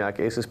de Brignac,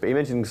 Ace of Spades. He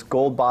mentions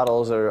gold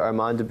bottles or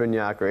Armand de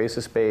Brignac or Ace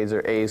of Spades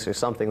or Ace or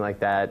something like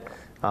that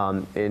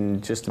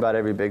in just about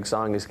every big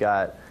song he's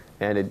got.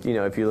 And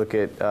if you look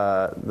at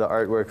the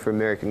artwork for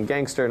American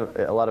Gangster and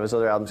a lot of his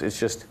other albums, it's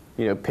just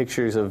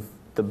pictures of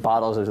the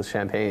bottles of the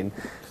champagne.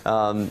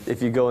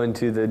 If you go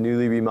into the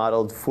newly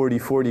remodeled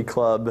 4040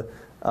 Club,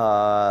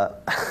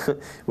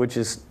 which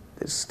is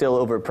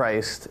still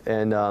overpriced,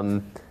 and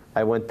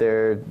I went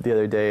there the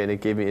other day and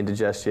it gave me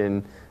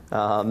indigestion.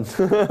 The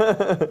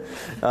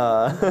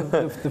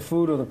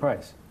food or the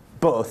price?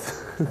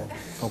 Both.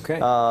 Okay.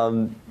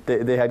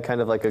 They had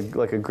kind of like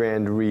a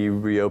grand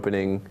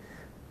reopening,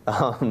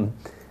 and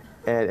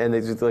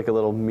they did like a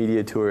little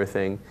media tour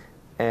thing,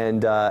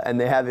 and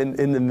they have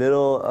in the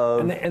middle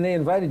of and they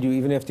invited you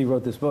even after you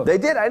wrote this book. They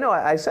did. I know.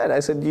 I said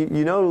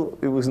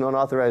it was an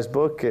unauthorized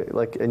book,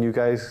 and you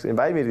guys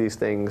invited me to these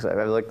things. I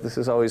was like, this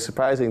is always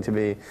surprising to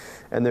me,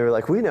 and they were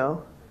like, we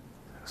know.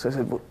 So I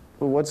said, well,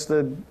 what's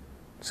the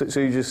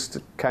So you just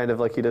kind of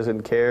like he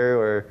doesn't care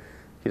or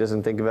he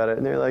doesn't think about it,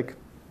 and they're like,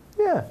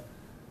 yeah,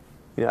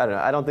 I don't know.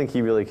 I don't think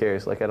he really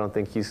cares. Like I don't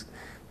think he's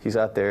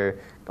out there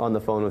on the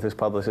phone with his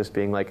publicist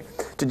being like,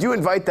 did you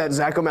invite that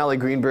Zack O'Malley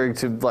Greenburg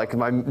to like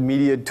my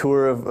media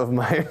tour of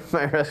my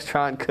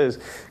restaurant? Because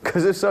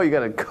if so, you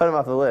got to cut him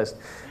off the list.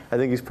 I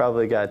think he's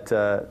probably got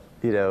got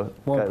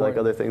like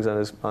other things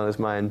on his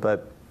mind,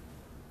 but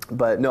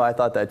no, I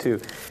thought that too.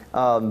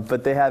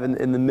 But they have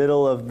in the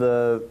middle of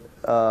the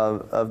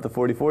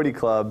 4040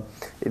 Club,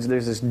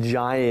 there's this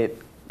giant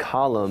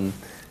column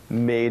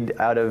made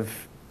out of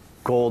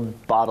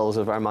gold bottles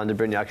of Armand de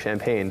Brignac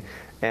champagne,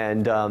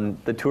 and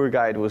the tour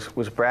guide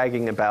was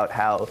bragging about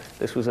how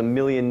this was $1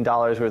 million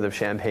worth of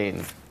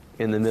champagne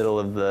in the middle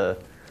of the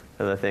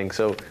thing.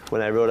 So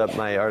when I wrote up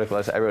my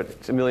article, I wrote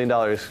it's $1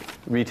 million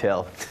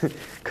retail,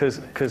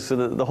 because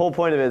the whole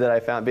point of it that I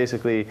found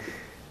basically,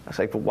 I was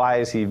like, but why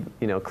is he?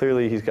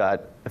 Clearly he's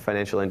got a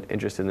financial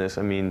interest in this.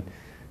 I mean,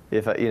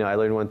 if I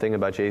learned one thing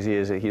about Jay-Z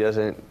is that he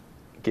doesn't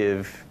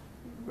give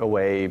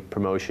away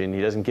promotion.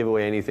 He doesn't give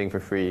away anything for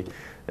free,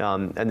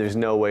 and there's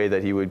no way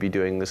that he would be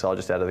doing this all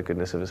just out of the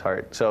goodness of his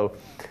heart. So,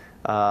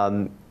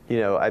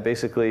 I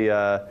basically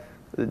the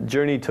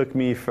journey took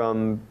me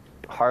from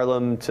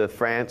Harlem to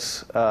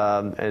France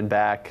and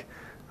back.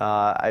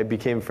 I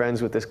became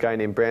friends with this guy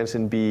named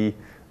Branson B,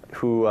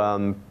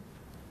 who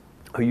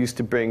used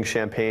to bring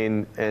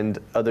champagne and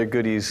other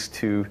goodies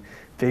to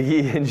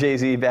Biggie and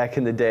Jay-Z back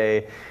in the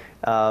day.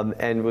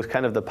 And was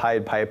kind of the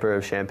Pied Piper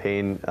of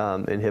champagne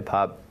in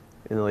hip-hop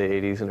in the late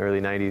 80s and early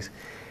 90s.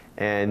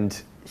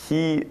 And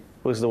he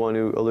was the one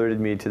who alerted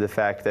me to the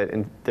fact that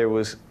there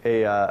was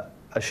a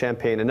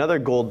champagne, another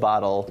gold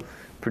bottle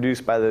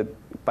produced by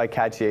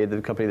Cartier,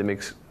 the company that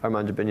makes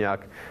Armand de Brignac,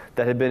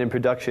 that had been in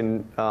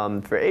production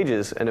for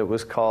ages, and it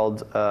was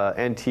called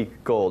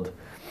Antique Gold.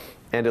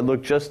 And it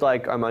looked just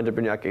like Armand de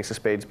Brignac Ace of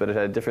Spades, but it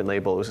had a different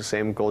label. It was the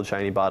same gold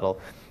shiny bottle,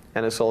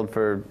 and it sold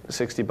for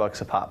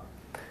 $60 a pop.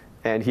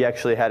 And he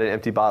actually had an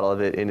empty bottle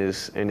of it in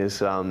his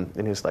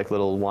like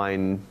little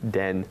wine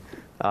den,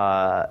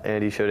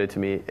 and he showed it to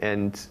me.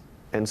 And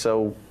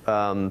so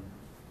I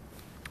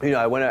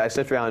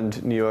sniffed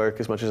around New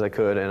York as much as I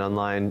could and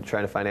online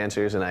trying to find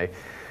answers, and I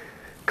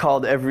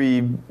called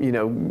every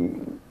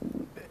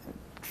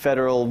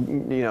federal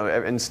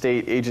and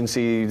state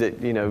agency that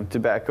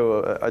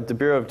tobacco, the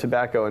Bureau of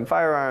Tobacco and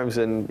Firearms,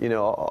 and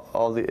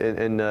all the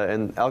and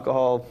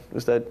alcohol.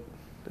 Is that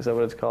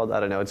what it's called? I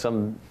don't know. It's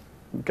some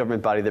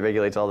government body that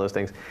regulates all those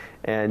things,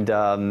 and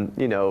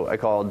I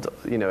called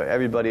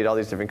everybody at all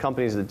these different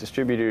companies, the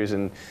distributors,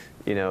 and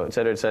et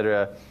cetera, et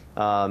cetera.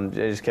 I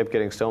just kept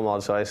getting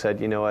stonewalled. So I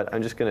said, you know what?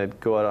 I'm just gonna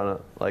go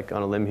out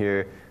on a limb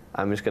here.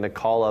 I'm just gonna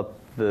call up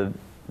the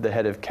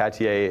head of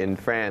Cartier in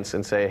France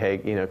and say, hey,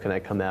 can I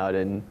come out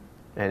and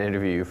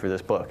interview you for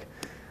this book?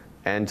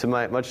 And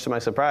much to my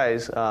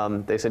surprise,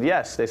 they said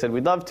yes. They said,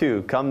 we'd love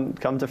to come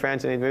to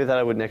France. And maybe thought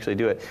I wouldn't actually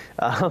do it,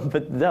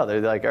 but no,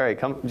 they're like, all right,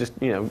 come, just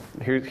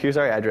here's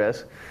our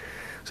address.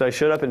 So I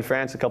showed up in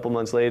France a couple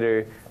months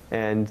later,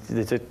 and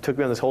they took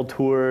me on this whole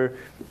tour.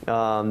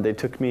 They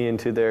took me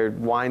into their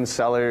wine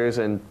cellars,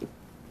 and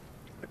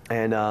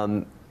it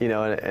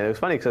was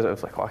funny because I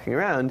was like walking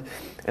around,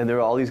 and there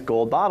were all these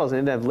gold bottles,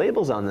 and they didn't have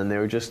labels on them. They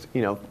were just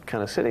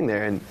kind of sitting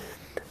there, and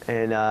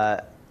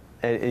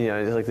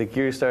like the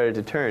gears started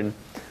to turn.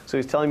 So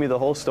he's telling me the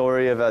whole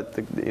story about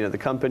the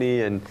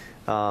company and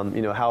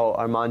how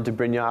Armand de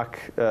Brignac,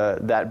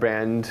 that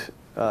brand,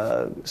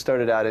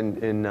 started out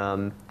in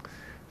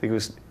I think it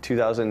was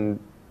 2005.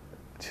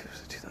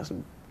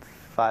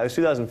 It was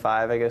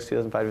 2005, I guess,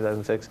 2005,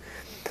 2006.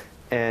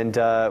 and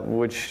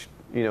which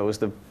was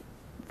the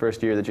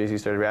first year that Jay-Z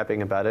started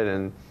rapping about it.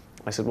 And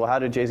I said, well, how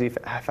did Jay-Z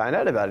find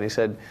out about it? And he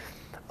said,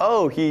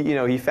 oh,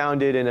 he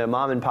found it in a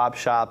mom and pop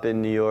shop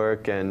in New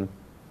York, and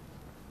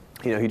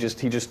he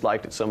just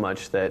liked it so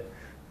much that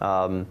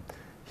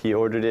he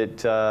ordered it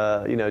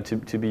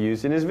to be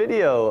used in his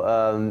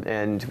video,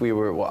 and we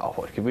were, wow,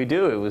 what could we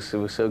do? It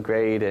was so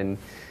great, and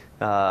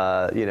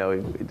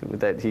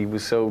that he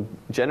was so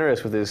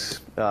generous with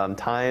his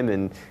time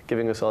and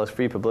giving us all this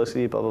free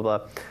publicity, blah blah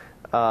blah.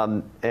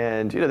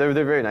 And they're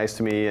very nice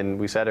to me, and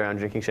we sat around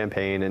drinking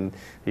champagne, and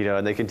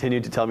and they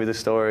continued to tell me the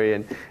story,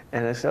 and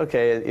I said,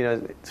 okay,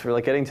 so we're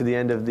like getting to the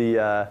end of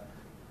the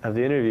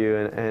interview,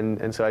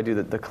 and so I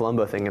do the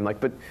Columbo thing. I'm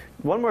like, but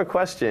one more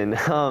question.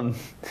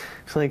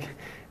 It's like,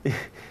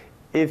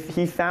 if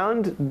he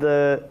found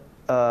the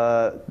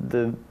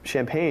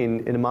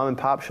champagne in a mom and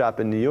pop shop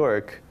in New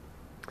York,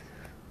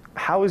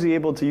 how was he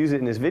able to use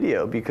it in his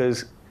video?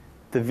 Because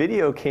the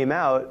video came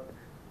out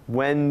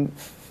when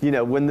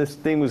this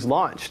thing was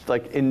launched,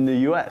 like in the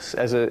U.S.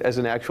 as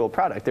an actual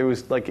product. There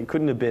was like, it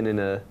couldn't have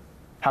been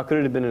how could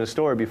it have been in a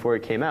store before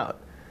it came out?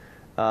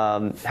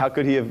 How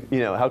could he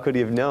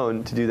have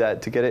known to do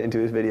that, to get it into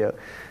his video?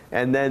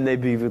 And then they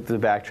beat with the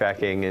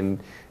backtracking,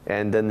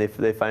 and then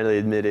they finally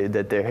admitted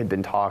that there had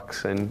been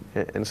talks and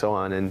so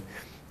on. And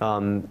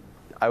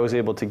I was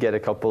able to get a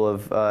couple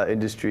of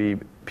industry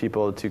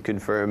people to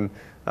confirm,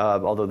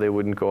 although they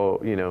wouldn't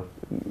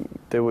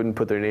they wouldn't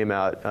put their name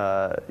out,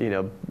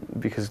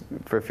 because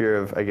for fear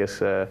of, I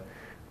guess,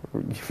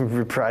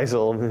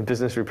 reprisal,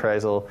 business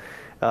reprisal,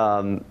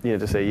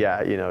 to say,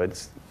 yeah,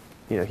 it's,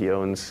 he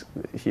owns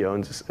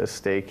a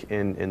stake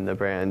in the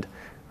brand,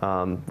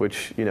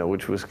 which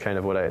was kind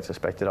of what I had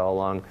suspected all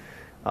along.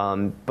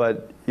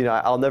 But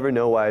I'll never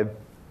know why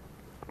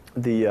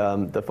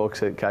the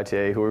folks at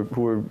Cartier,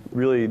 who were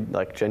really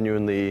like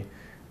genuinely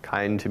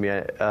kind to me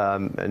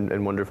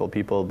and wonderful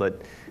people, but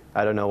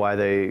I don't know why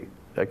they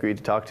agreed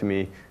to talk to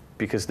me,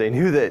 because they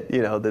knew that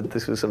that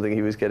this was something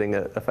he was getting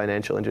a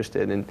financial interest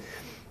in,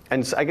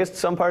 and so I guess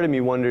some part of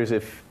me wonders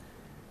if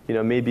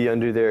maybe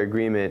under their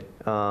agreement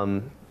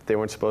they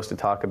weren't supposed to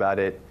talk about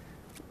it,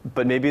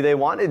 but maybe they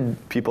wanted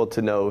people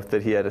to know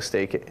that he had a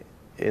stake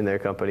in their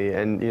company,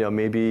 and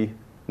maybe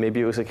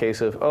it was a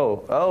case of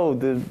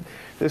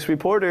this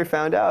reporter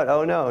found out.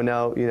 Oh no,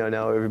 now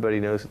everybody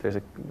knows that there's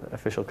an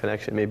official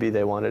connection. Maybe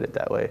they wanted it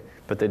that way,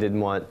 but they didn't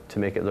want to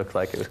make it look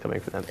like it was coming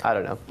from them. I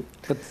don't know.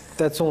 But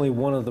that's only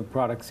one of the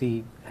products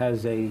he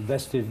has a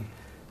vested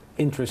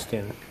interest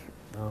in.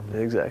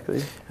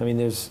 Exactly. I mean,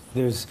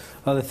 there's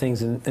other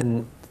things,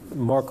 and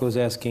Marco's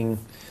asking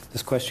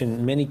this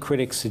question. Many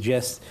critics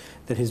suggest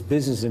that his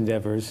business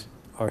endeavors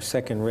are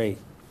second rate.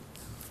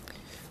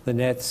 The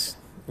Nets,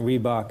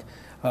 Reebok.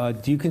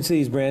 Do you consider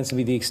these brands to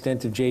be the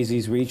extent of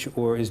Jay-Z's reach,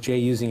 or is Jay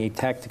using a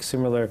tactic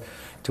similar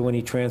to when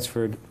he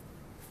transformed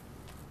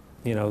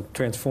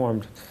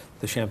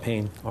the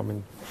Champagne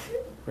Armand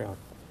Brown?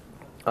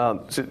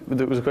 So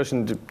there was a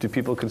question: do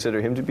people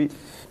consider him to be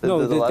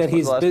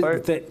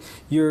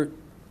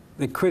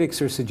the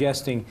critics are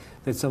suggesting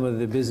that some of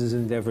the business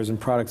endeavors and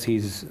products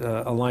he's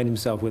aligned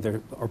himself with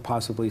are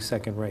possibly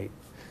second rate.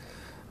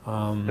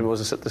 And what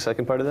was the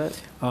second part of that?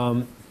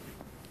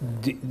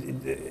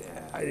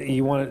 They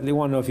want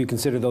to know if you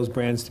consider those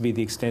brands to be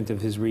the extent of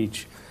his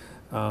reach,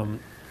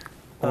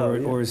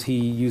 or is he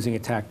using a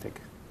tactic?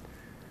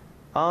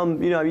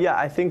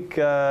 I think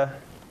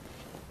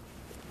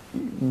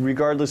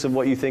regardless of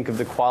what you think of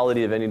the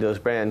quality of any of those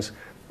brands,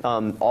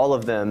 all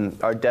of them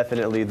are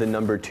definitely the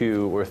number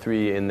 2 or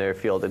 3 in their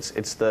field.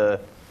 It's the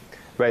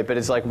right, but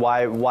it's like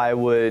why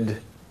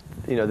would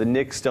the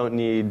Knicks don't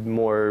need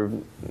more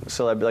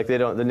celebrity, like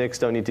the Knicks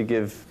don't need to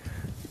give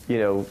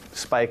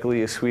Spike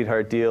Lee a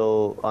sweetheart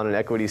deal on an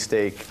equity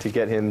stake to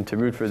get him to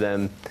root for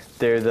them.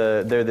 They're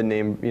the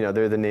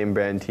name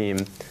brand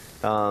team.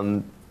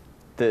 The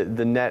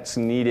Nets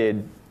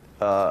needed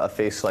a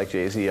face like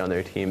Jay-Z on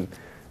their team,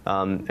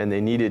 and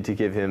they needed to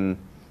give him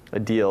a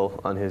deal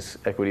on his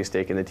equity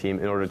stake in the team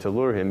in order to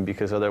lure him,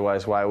 because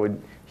otherwise, why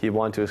would he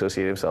want to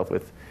associate himself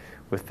with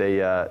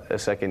a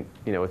second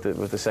with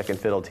the second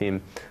fiddle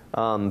team?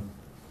 I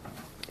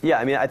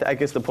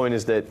guess the point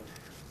is that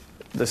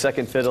the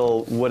second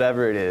fiddle,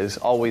 whatever it is,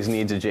 always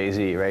needs a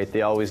Jay-Z, right?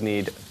 They always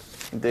need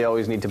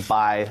to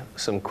buy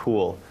some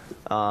cool,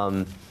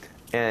 and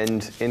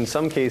in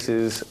some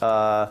cases,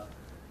 I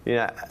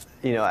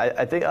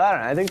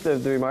think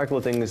the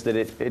remarkable thing is that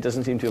it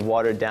doesn't seem to have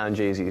watered down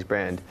Jay-Z's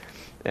brand,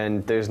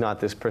 and there's not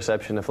this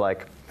perception of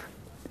like,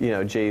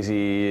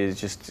 Jay-Z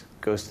just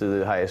goes to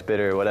the highest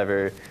bidder or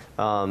whatever.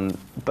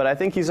 But I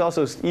think he's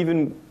also,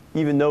 even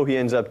though he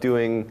ends up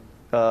doing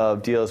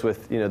deals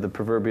with the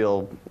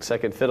proverbial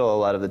second fiddle a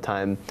lot of the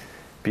time,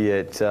 be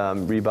it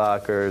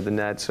Reebok or the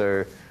Nets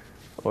or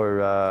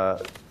I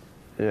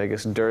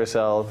guess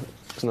Duracell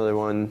is another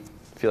one.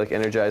 I feel like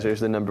Energizer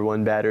is the number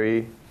 1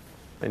 battery.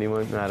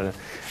 Anyone? I don't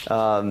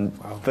know.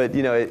 Wow. But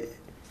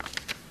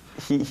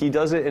he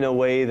does it in a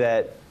way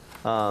that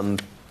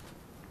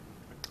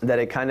that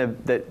it kind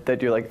of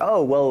that you're like,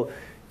 oh well,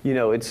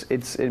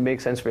 it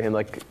makes sense for him.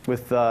 Like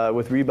with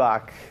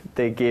Reebok,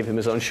 they gave him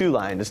his own shoe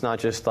line. It's not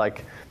just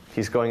like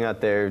he's going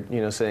out there,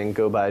 saying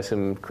go buy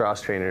some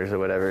cross trainers or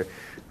whatever.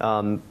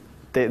 The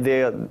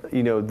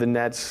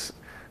Nets,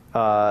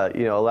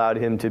 allowed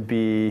him to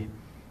be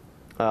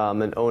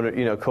an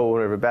owner,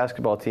 co-owner of a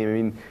basketball team. I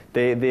mean,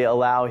 they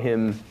allow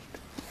him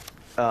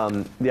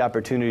the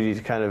opportunity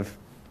to kind of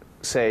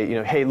say,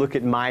 hey, look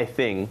at my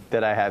thing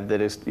that I have that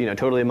is,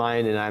 totally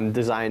mine, and I'm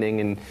designing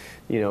and,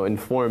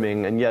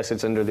 informing. And yes,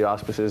 it's under the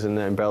auspices and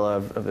the umbrella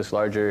of this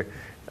larger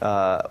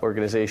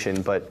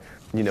organization, but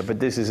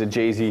this is a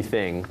Jay-Z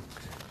thing,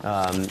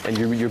 and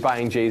you're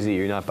buying Jay-Z,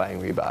 you're not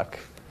buying Reebok.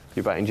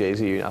 You're buying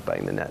Jay-Z, you're not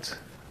buying the Nets.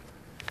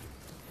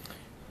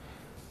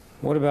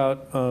 What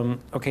about,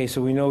 okay,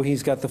 so we know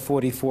he's got the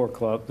 44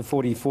 club, the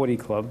 40-40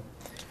 club.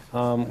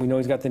 We know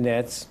he's got the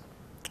Nets.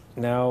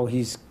 Now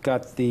he's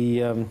got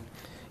the,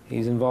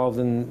 he's involved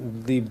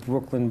in the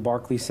Brooklyn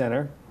Barclays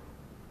Center.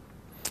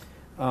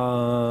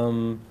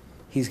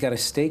 He's got a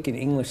stake in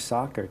English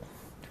soccer.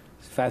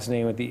 It's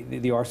fascinating with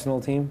the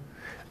Arsenal team.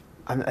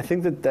 I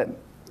think that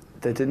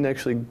didn't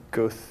actually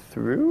go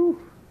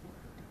through.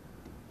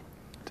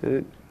 Did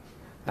it?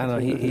 I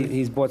don't know.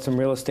 He's bought some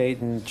real estate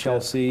in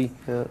Chelsea.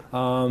 Yeah.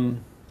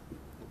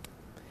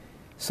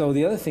 So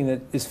the other thing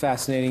that is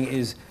fascinating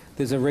is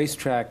there's a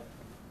racetrack,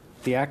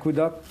 the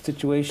Aqueduct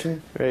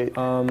situation, right.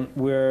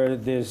 where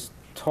there's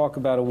talk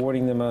about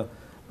awarding them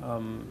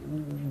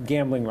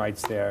gambling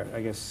rights there.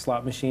 I guess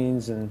slot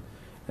machines and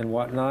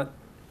whatnot.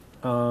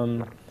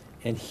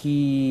 And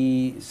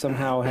he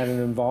somehow had an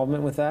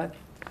involvement with that.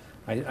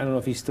 I don't know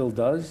if he still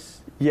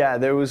does. Yeah,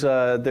 there was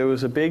a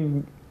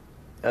big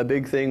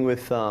thing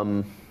with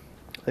I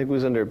think it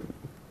was under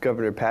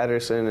Governor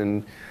Patterson,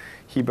 and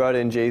he brought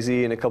in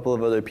Jay-Z and a couple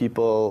of other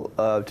people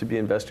to be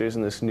investors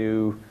in this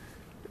new,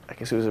 I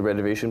guess it was a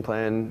renovation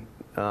plan.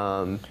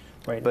 Right.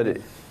 But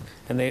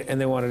and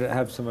they wanted to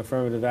have some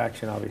affirmative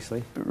action,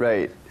 obviously.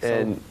 Right.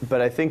 So, but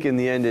I think in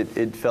the end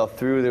it fell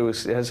through.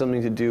 It had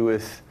something to do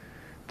with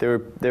there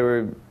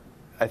were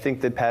I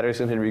think that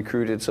Patterson had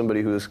recruited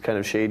somebody who was kind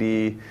of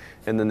shady,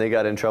 and then they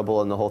got in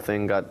trouble and the whole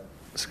thing got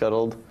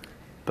scuttled.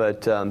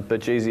 But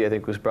Jay-Z, I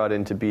think, was brought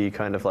in to be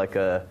kind of like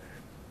a,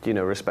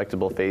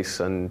 respectable face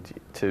and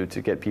to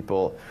get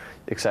people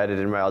excited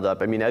and riled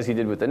up. I mean, as he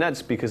did with the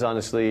Nets, because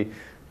honestly,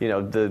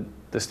 the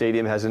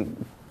stadium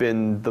hasn't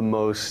been the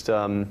most,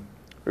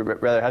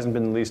 rather hasn't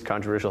been the least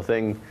controversial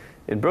thing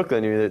in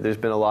Brooklyn. I mean, there's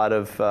been a lot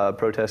of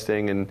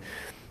protesting, and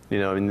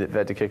they've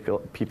had to kick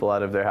people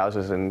out of their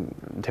houses and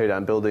tear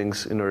down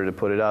buildings in order to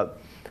put it up.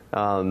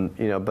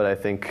 But I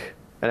think,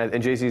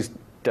 and Jay-Z's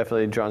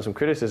definitely drawn some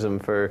criticism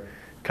for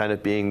kind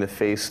of being the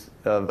face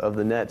of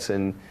the Nets,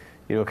 and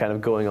kind of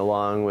going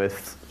along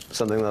with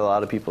something that a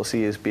lot of people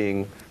see as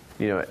being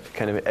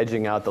kind of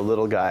edging out the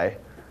little guy.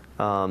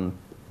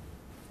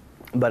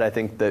 But I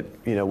think that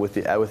with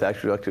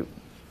Aqueduct,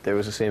 there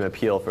was the same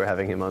appeal for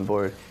having him on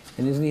board.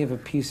 And doesn't he have a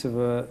piece of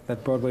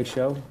that Broadway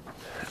show?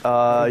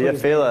 Yeah,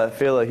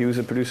 Fela. He was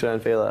a producer on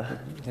Fela.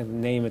 Have a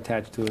name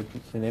attached to it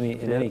in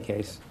any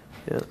case.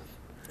 Yeah.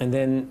 And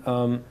then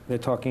they're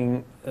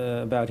talking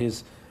about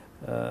his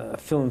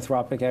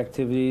philanthropic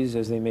activities,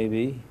 as they may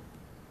be.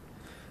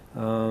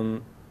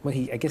 I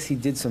guess he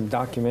did some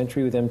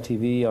documentary with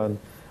MTV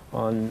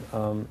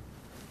on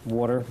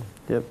water.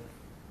 Yep.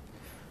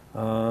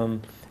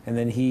 And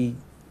then he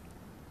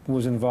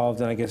was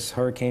involved in, I guess,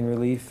 hurricane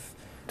relief.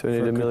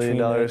 Donated $1 million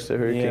to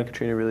Hurricane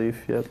Katrina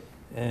relief. Yep.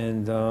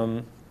 And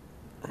I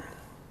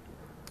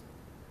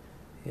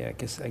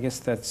guess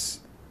that's,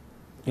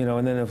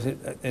 and then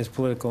his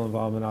political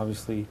involvement,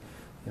 obviously,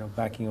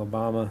 backing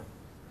Obama.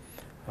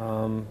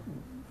 I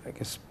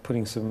guess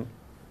putting some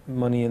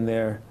money in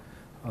there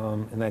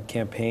in that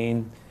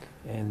campaign,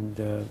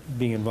 and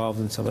being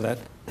involved in some of that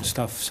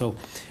stuff. So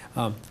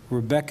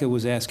Rebecca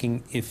was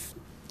asking if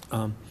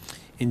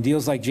in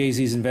deals like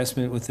Jay-Z's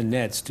investment with the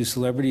Nets, do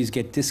celebrities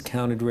get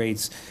discounted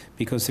rates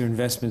because their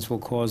investments will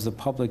cause the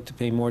public to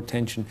pay more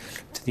attention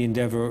to the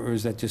endeavor, or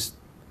is that just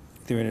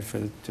they're in it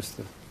for just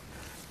the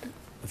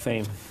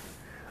fame?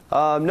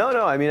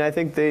 No. I mean, I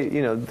think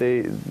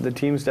the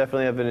teams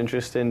definitely have an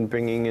interest in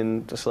bringing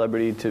in the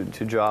celebrity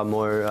to draw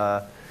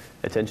more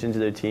attention to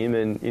their team,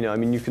 and I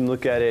mean, you can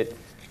look at it.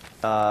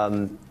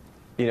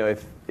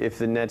 If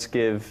the Nets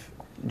give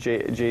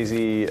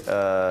Jay-Z,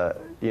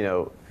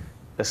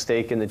 a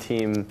stake in the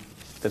team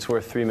that's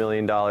worth $3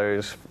 million,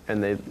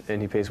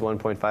 and he pays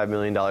 $1.5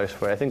 million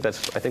for it. I think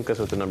that's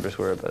what the numbers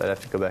were, but I'd have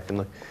to go back and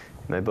look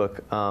in my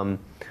book.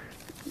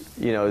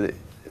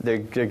 They're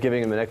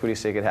giving him an equity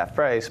stake at half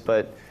price,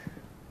 but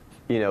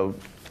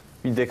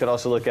they could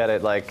also look at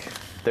it like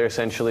they're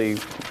essentially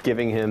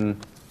giving him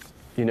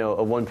a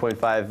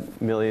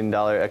 $1.5 million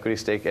equity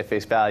stake at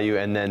face value,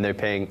 and then they're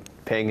paying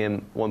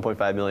him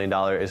 $1.5 million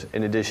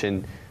in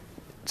addition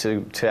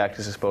to act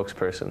as a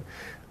spokesperson.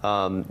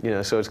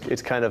 So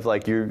it's kind of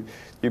like you're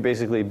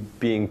basically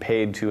being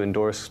paid to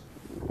endorse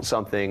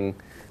something,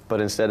 but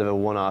instead of a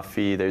one-off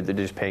fee, they're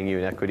just paying you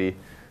in equity.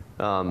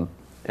 And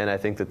I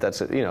think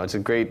that's it's a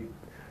great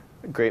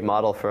great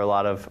model for a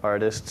lot of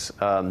artists.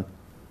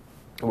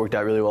 It worked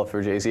out really well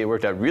for Jay-Z. It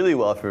worked out really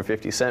well for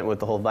 50 Cent with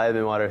the whole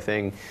vitamin water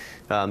thing.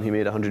 He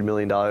made $100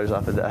 million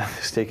off of that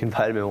stake in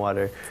vitamin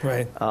water.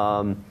 Right.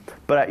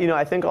 But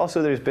I think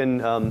also there's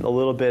been a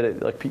little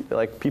bit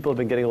like people have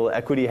been getting a little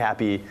equity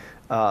happy.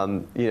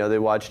 They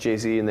watch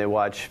Jay-Z and they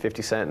watch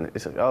 50 Cent, and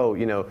it's like, oh,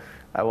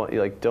 I want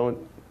you, like,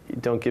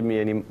 don't give me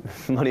any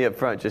money up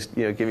front. Just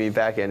give me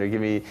back end or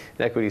give me an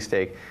equity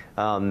stake.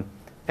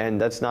 And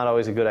that's not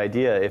always a good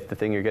idea if the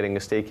thing you're getting a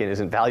stake in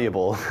isn't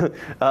valuable.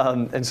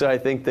 And so I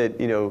think that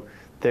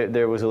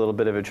there was a little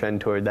bit of a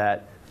trend toward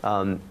that.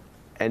 And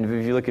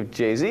if you look at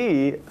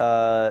Jay-Z,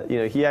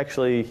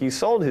 he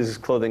sold his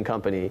clothing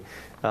company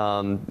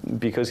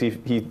because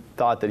he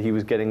thought that he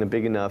was getting a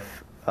big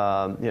enough,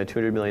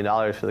 $200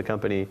 million for the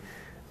company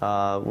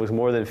was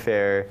more than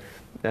fair.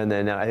 And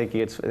then I think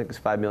it's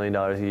 $5 million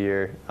a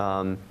year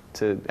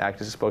to act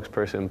as a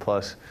spokesperson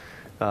plus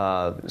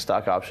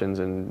stock options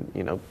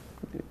and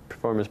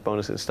performance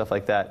bonuses, stuff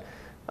like that.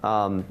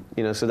 So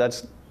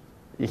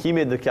he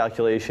made the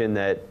calculation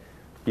that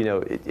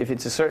if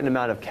it's a certain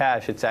amount of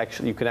cash,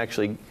 you can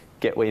actually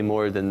get way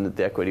more than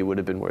the equity would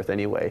have been worth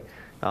anyway.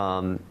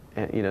 So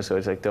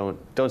it's like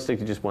don't stick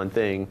to just one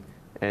thing,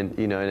 and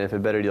and if a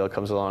better deal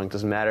comes along, it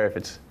doesn't matter if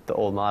it's the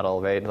old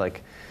model, right? Like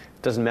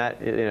it doesn't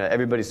matter.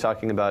 Everybody's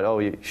talking about, oh,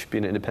 you should be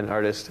an independent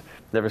artist,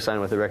 never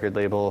sign with a record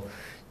label,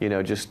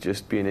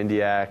 just be an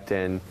indie act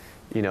and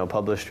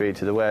publish straight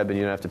to the web, and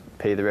you don't have to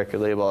pay the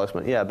record label all this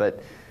money. Yeah,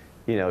 but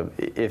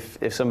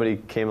if somebody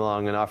came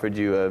along and offered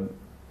you a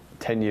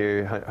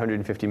 10-year,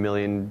 $150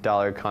 million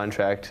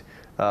contract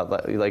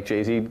like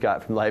Jay-Z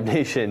got from Live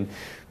Nation,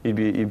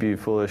 you'd be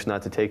foolish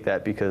not to take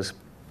that because,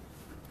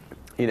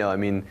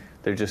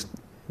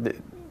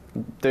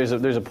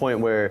 there's a point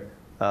where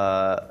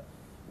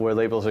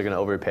labels are going to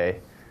overpay,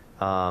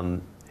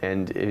 and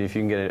if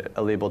you can get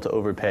a label to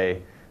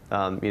overpay,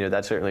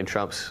 that certainly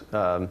trumps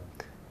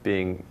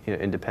being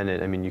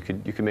independent. I mean, you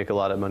could make a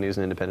lot of money as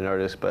an independent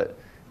artist, but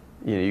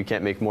you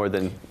can't make more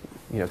than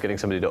getting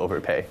somebody to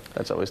overpay.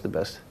 That's always the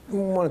best. I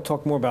want to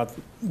talk more about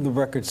the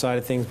record side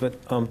of things, but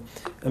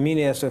Amin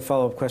asked a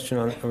follow-up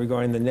question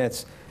regarding the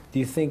Nets. Do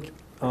you think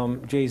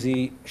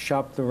Jay-Z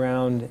shopped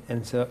around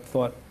and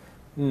thought,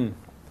 if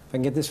I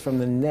can get this from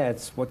the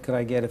Nets, what could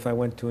I get if I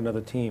went to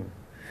another team?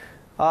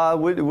 It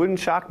wouldn't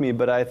shock me,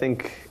 but I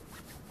think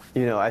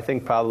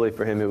probably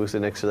for him it was the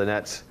Knicks or the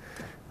Nets.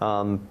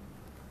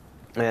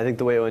 And I think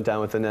the way it went down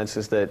with the Nets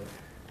is that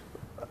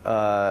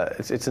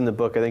it's in the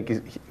book. I think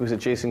it was at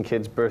Jason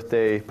Kidd's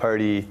birthday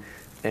party,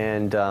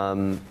 and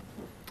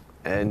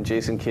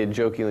Jason Kidd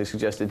jokingly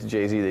suggested to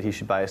Jay-Z that he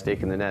should buy a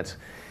stake in the Nets,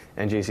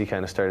 and Jay-Z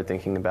kind of started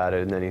thinking about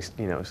it, and then he's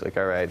like,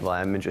 all right, well,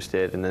 I'm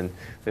interested, and then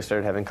they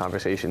started having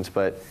conversations.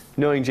 But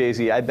knowing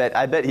Jay-Z, I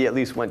bet he at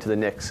least went to the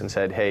Knicks and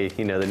said, hey,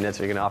 the Nets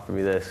are going to offer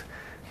me this.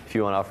 If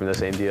you want to offer me the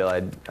same deal,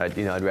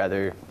 I'd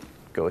rather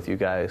go with you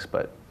guys,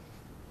 but.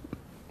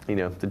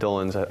 The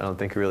Dolans, I don't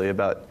think really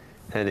about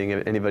handing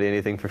anybody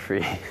anything for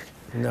free.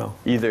 No.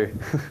 Either.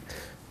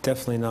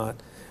 Definitely not.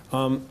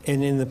 And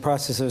in the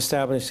process of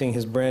establishing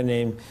his brand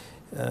name,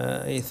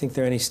 you think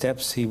there are any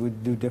steps he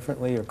would do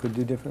differently or could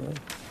do differently?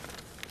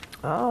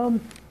 I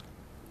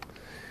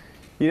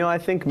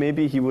think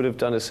maybe he would have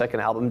done his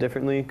second album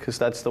differently, because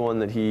that's the one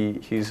that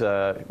he's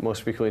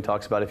most frequently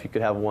talks about. If you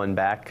could have one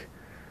back,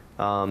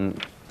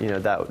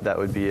 that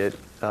would be it.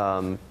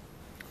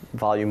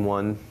 Volume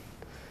 1.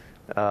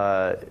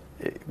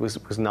 It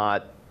was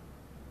not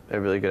a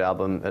really good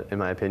album, in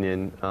my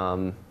opinion.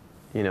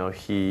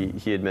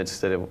 He admits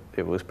that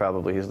it was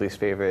probably his least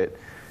favorite,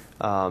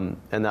 and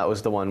that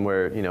was the one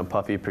where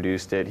Puffy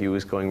produced it. He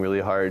was going really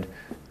hard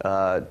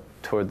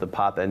toward the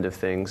pop end of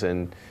things,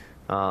 and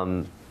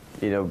I've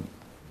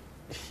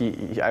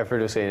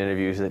heard him say in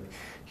interviews that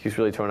he was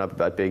really torn up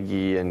about Big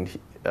E and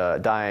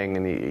dying,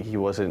 and he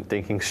wasn't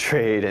thinking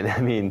straight. And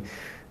I mean.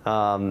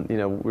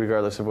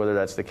 Regardless of whether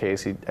that's the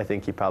case, I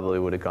think he probably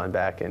would have gone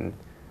back and,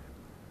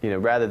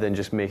 rather than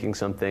just making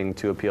something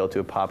to appeal to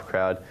a pop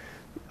crowd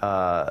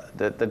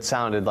that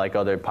sounded like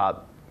other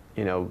pop,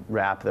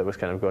 rap that was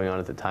kind of going on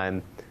at the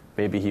time,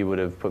 maybe he would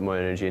have put more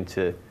energy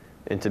into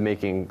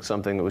making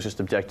something that was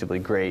just objectively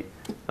great,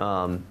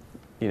 that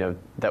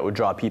would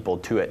draw people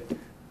to it.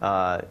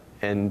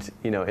 And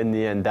in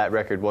the end, that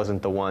record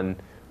wasn't the one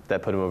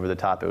that put him over the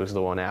top. It was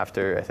the one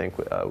after, I think,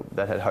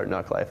 that had Hard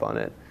Knock Life on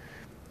it.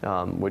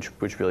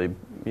 Which really,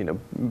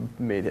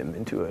 made him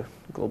into a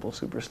global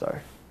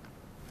superstar.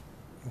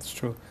 That's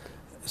true.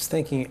 I was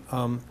thinking,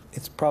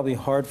 it's probably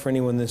hard for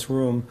anyone in this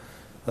room,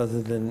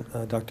 other than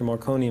Dr.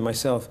 Marconi and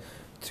myself,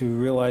 to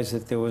realize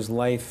that there was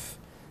life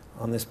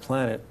on this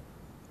planet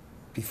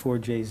before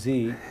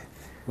Jay-Z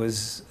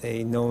was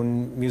a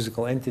known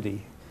musical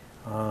entity.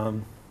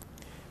 And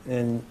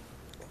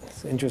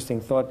it's an interesting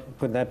thought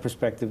put in that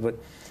perspective, but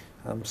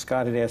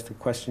Scott had asked a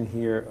question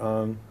here.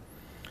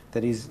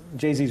 That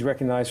Jay-Z's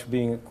recognized for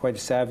being quite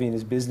savvy in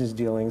his business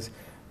dealings,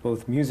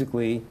 both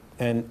musically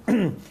and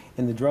in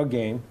the drug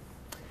game.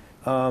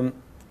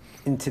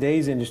 In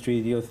today's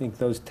industry, do you think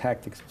those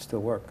tactics would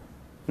still work?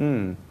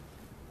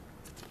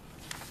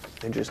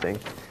 Interesting.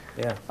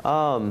 Yeah.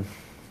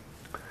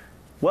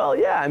 Well,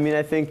 yeah. I mean,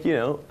 I think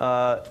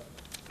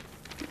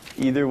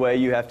either way,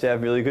 you have to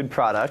have really good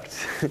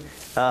product,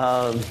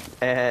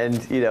 and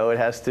it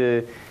has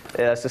to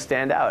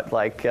stand out.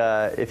 Like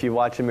if you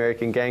watch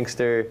American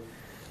Gangster,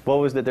 what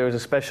was that? There was a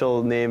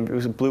special name.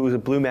 Was it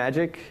Blue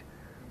Magic?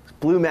 It was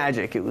Blue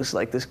Magic. It was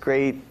like this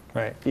great,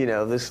 Right.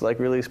 this like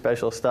really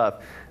special stuff,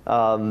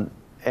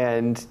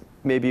 and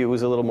maybe it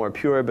was a little more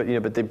pure, but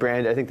but the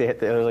brand. I think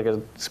there was like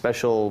a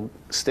special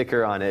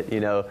sticker on it,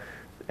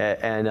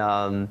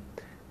 and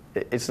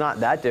it's not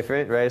that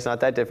different, right? It's not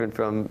that different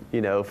from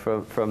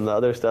from the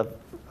other stuff,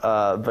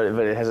 but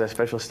it has a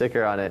special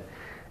sticker on it,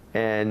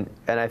 and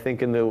I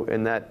think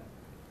in that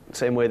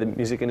same way the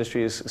music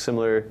industry is a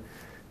similar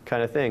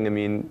kind of thing. I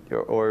mean,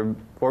 or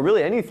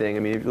really anything. I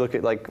mean, if you look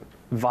at like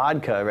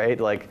vodka, right?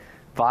 Like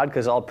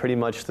vodka's all pretty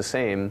much the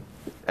same.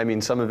 I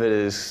mean, some of it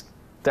is.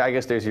 I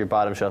guess there's your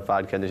bottom shelf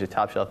vodka and there's your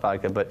top shelf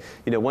vodka, but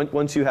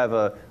once you have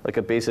a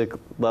basic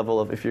level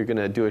of, if you're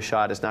gonna do a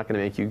shot, it's not gonna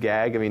make you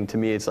gag. I mean, to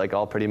me, it's like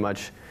all pretty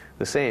much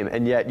the same,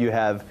 and yet you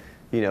have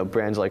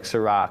brands like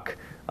Ciroc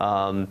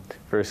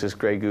versus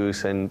Grey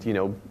Goose, and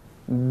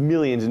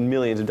millions and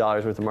millions of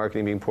dollars worth of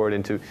marketing being poured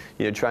into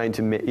trying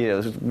to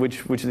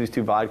which of these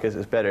two vodkas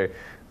is better.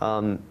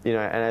 And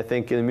I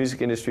think in the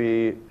music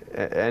industry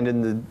and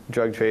in the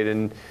drug trade,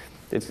 and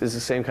it's the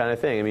same kind of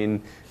thing. I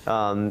mean,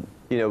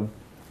 you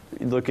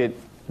look at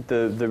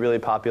the really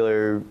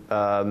popular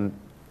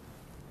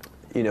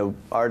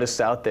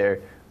artists out there.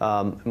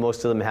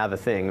 Most of them have a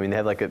thing. I mean, they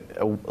have like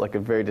a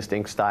very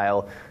distinct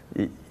style.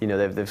 They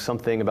have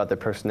something about their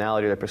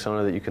personality, their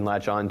persona that you can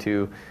latch on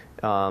to.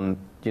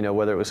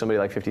 Whether it was somebody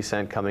like 50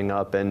 Cent coming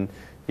up and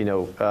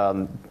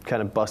kind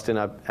of busting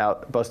up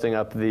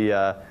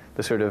the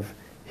sort of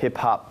hip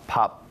hop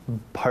pop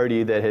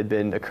party that had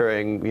been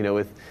occurring,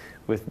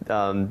 with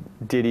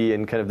Diddy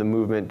and kind of the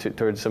movement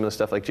towards some of the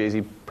stuff like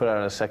Jay-Z put out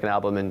on his second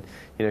album, and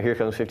here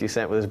comes 50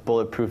 Cent with his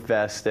bulletproof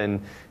vest and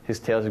his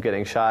tales of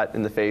getting shot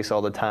in the face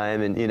all the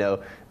time, and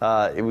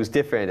it was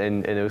different,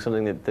 and it was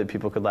something that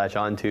people could latch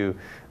on to,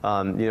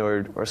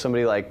 or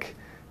somebody like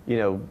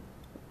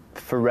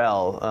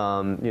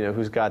Pharrell,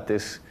 who's got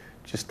this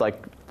just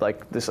like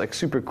this like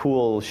super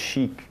cool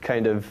chic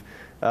kind of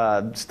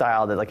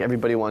style that like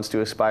everybody wants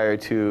to aspire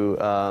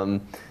to.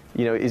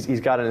 He's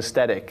got an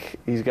aesthetic.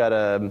 He's got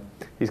a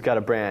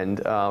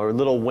brand. Or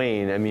Lil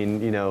Wayne. I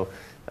mean,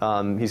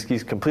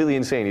 he's completely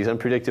insane. He's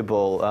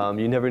unpredictable.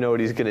 You never know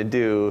what he's gonna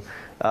do.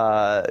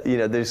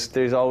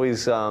 There's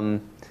always, but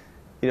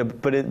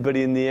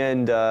in the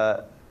end,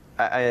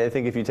 I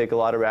think if you take a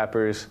lot of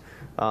rappers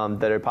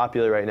that are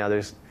popular right now,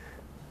 there's,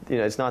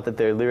 it's not that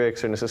their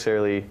lyrics are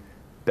necessarily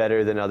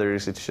better than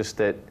others. It's just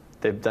that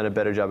they've done a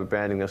better job of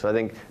branding them. So I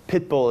think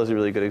Pitbull is a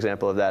really good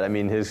example of that. I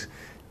mean,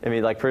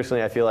 like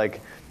personally, I feel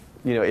like,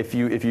 if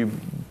you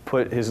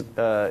put his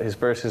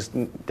verses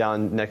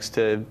down next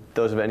to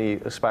those of any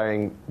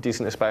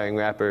decent aspiring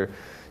rapper,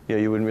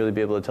 you wouldn't really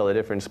be able to tell the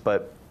difference.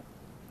 But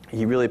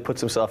he really puts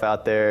himself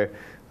out there.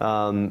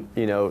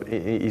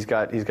 He's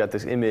got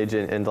this image,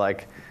 and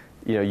like,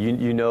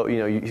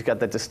 he's got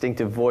that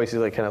distinctive voice. He's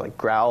like kind of like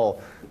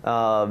growl.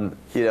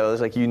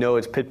 It's like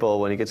it's Pitbull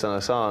when he gets on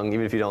a song,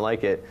 even if you don't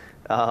like it.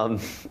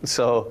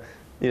 So,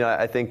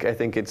 I think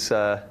it's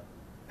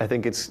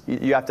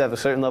you have to have a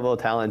certain level of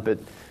talent, but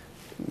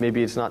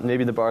maybe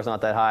the bar's not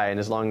that high, and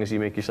as long as you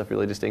make yourself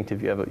really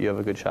distinctive, you have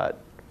a good shot,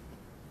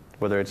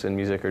 whether it's in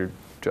music or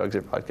drugs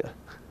or vodka.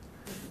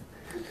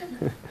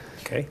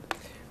 Okay.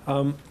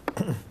 I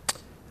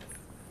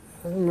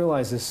didn't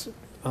realize this,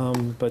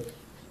 but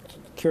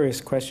curious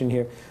question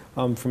here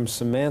from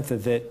Samantha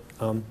that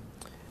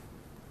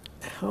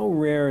how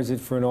rare is it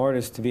for an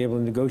artist to be able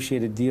to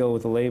negotiate a deal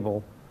with a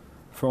label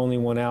for only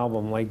one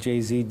album, like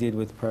Jay-Z did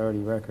with Priority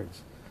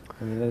Records?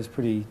 I mean, that is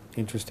pretty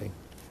interesting.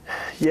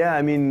 Yeah,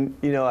 I mean,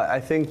 I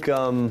think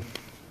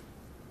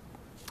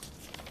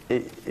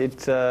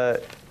it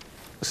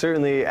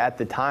certainly at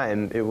the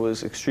time it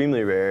was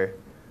extremely rare.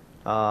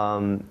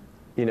 And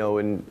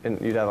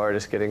you'd have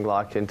artists getting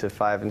locked into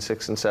 5 and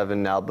 6 and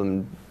 7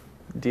 album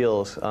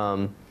deals.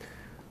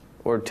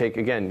 Or to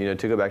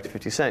go back to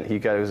 50 Cent,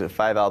 it was a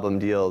 5 album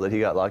deal that he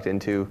got locked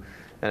into,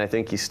 and I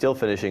think he's still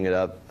finishing it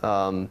up.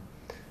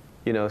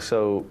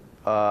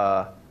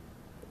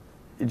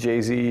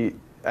 Jay-Z,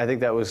 I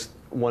think that was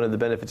one of the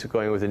benefits of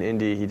going with an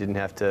indie. He didn't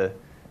have to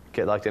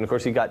get locked in. Of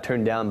course, he got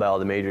turned down by all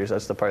the majors.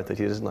 That's the part that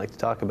he doesn't like to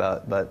talk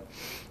about. But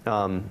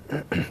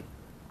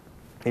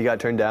he got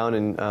turned down,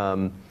 and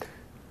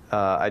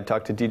I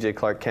talked to DJ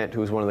Clark Kent, who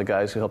was one of the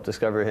guys who helped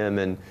discover him,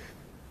 and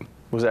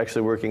was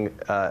actually working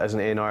as an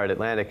A&R at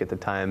Atlantic at the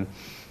time.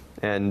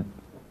 And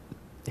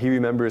he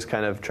remembers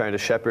kind of trying to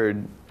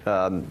shepherd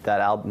that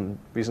album,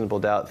 Reasonable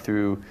Doubt,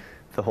 through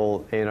the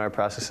whole A&R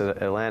process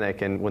at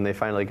Atlantic. And when they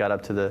finally got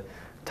up to the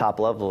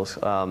top levels,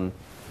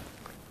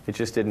 it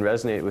just didn't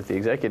resonate with the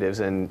executives.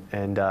 And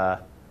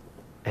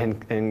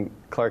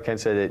Clark Kent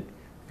said it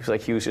was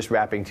like he was just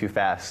rapping too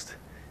fast.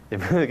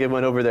 It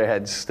went over their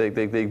heads. They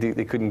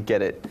couldn't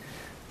get it.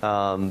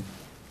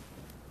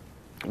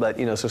 But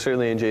so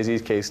certainly in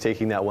Jay-Z's case,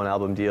 taking that one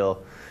album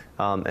deal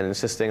and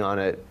insisting on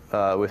it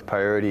with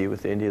priority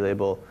with the indie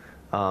label,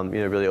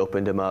 really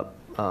opened him up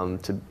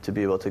to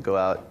be able to go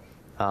out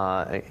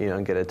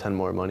and get a ton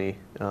more money,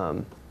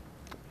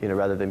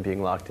 rather than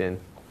being locked in.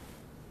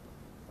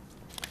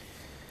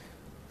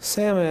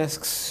 Sam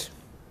asks,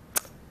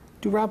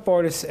 do rap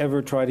artists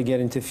ever try to get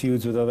into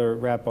feuds with other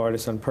rap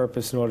artists on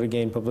purpose in order to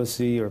gain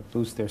publicity or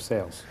boost their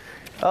sales?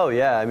 Oh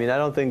yeah, I mean, I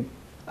don't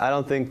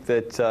think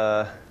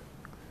that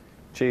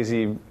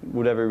Jay-Z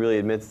would ever really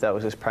admit that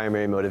was his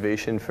primary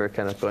motivation for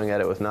kind of going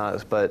at it with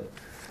Nas. But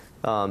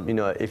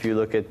if you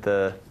look at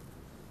the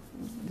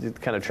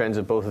kind of trends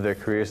of both of their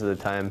careers at the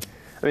time,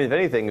 I mean, if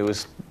anything, it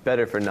was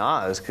better for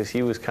Nas because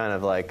he was kind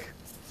of like,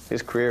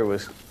 his career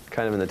was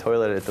kind of in the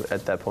toilet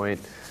at that point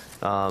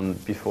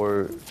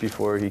before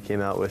he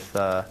came out with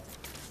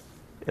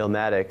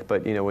Illmatic.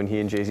 But when he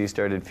and Jay-Z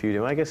started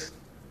feuding, well, I guess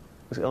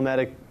was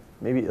Illmatic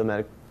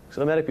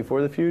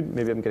before the feud?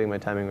 Maybe I'm getting my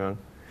timing wrong.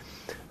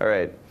 All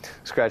right,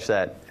 scratch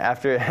that.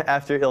 After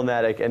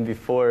Illmatic and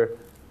before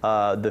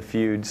the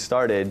feud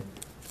started,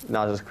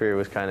 Nas's career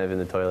was kind of in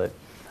the toilet.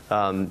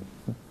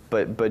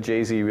 But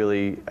Jay-Z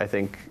really, I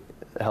think,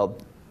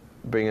 helped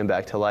bring him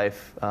back to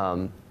life,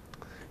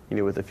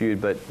 with the feud.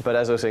 But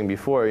as I was saying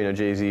before,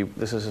 Jay-Z,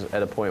 this is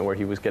at a point where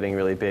he was getting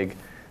really big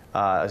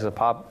as a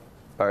pop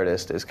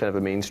artist, as kind of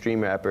a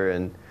mainstream rapper,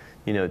 and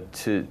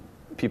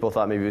people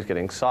thought maybe he was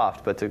getting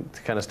soft, but to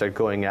kind of start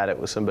going at it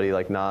with somebody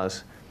like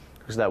Nas,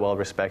 who's that well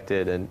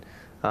respected, and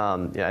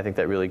I think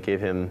that really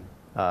gave him,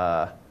 it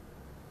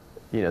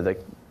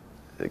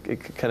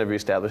kind of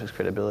reestablished his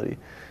credibility. It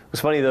was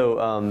funny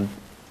though,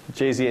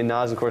 Jay-Z and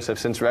Nas, of course, have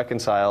since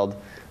reconciled.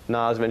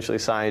 Nas eventually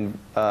signed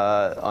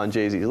on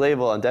Jay-Z's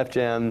label, on Def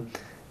Jam,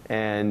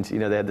 and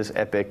they had this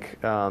epic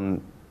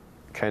kind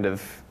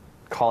of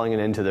calling an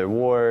end to their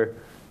war,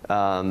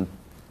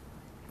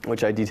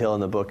 which I detail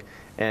in the book.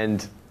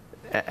 And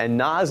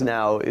Nas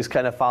now is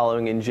kind of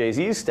following in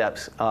Jay-Z's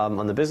steps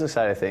on the business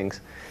side of things.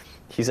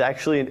 He's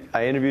actually,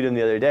 I interviewed him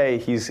the other day,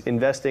 he's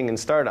investing in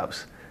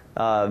startups.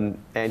 And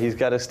he's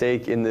got a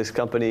stake in this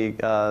company,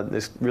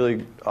 this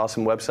really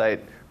awesome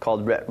website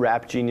called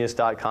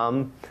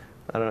rapgenius.com.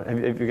 I don't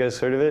know, have you guys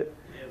heard of it?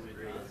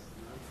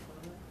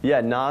 Yeah,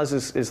 Nas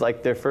is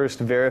like their first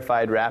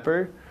verified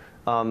rapper.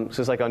 So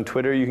it's like on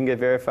Twitter you can get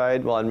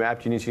verified. Well, on Rap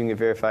Genius you can get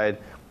verified,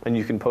 and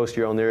you can post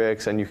your own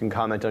lyrics and you can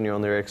comment on your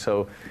own lyrics.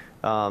 So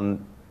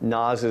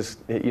Nas has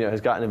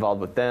gotten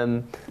involved with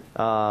them,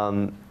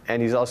 and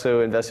he's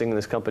also investing in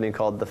this company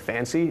called The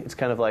Fancy. It's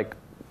kind of like,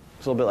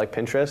 it's a little bit like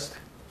Pinterest.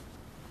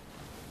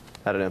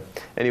 I don't know.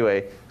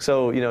 Anyway,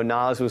 so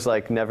Nas was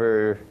like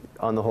never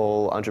on the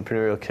whole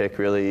entrepreneurial kick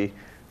really,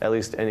 at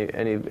least in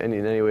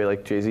any way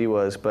like Jay-Z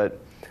was. But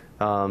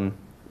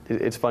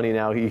it's funny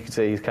now. You could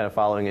say he's kind of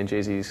following in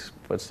Jay-Z's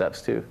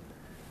footsteps too.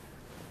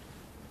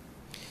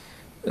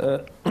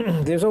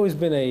 There's always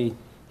been a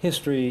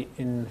history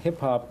in hip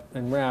hop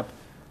and rap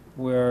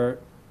where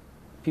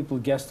people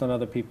guest on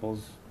other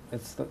people's.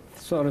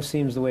 Sort of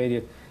seems the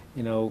way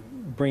to,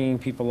 bringing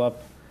people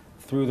up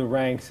through the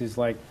ranks is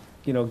like,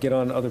 get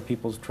on other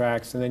people's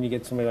tracks, and then you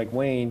get somebody like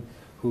Wayne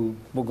who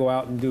will go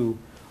out and do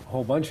a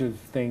whole bunch of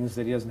things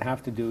that he doesn't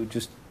have to do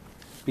just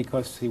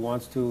because he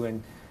wants to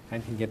and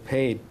can get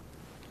paid.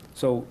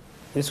 So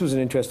this was an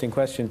interesting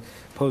question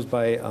posed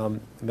by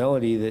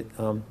Melody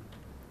that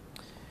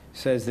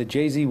says that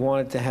Jay-Z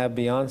wanted to have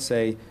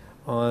Beyonce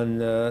on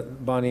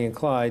Bonnie and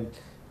Clyde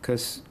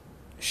because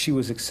she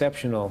was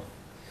exceptional.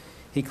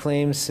 He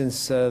claims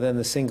since then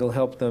the single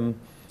helped them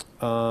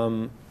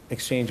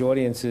exchange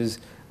audiences,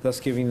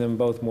 thus giving them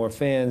both more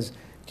fans.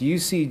 Do you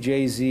see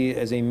Jay-Z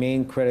as a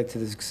main credit to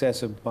the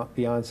success of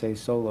Beyonce's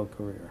solo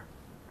career?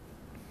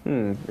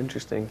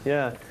 Interesting.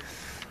 Yeah.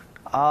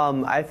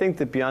 I think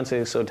that Beyonce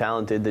is so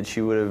talented that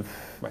she would have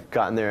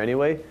gotten there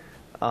anyway.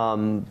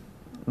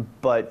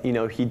 But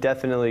he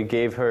definitely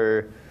gave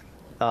her,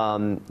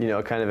 kind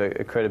of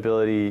a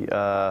credibility.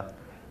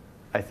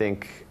 I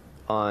think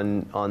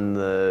on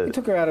the. He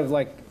took her out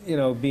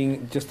of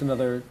being just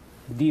another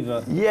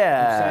diva.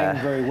 Yeah. Who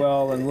sang very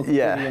well and looked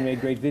pretty and made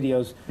great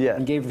videos. Yeah.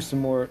 And gave her some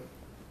more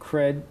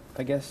cred,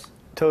 I guess.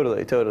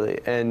 Totally.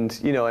 And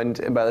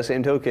and by the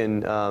same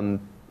token,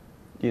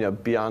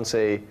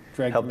 Beyonce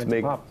helped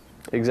make pop.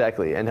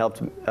 Exactly, and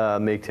helped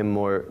make him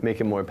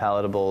more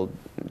palatable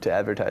to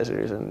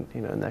advertisers and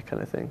and that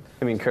kind of thing.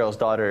 I mean, Carol's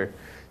Daughter,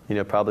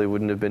 probably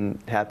wouldn't have been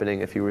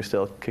happening if he were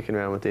still kicking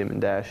around with Damon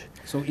Dash.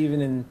 So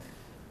even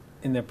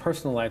in their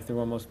personal life, they're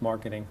almost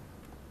marketing.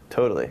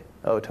 Totally.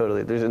 Oh,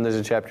 totally. There's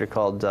a chapter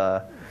called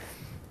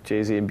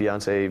Jay-Z and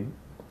Beyonce,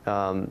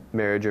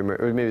 marriage or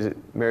maybe is it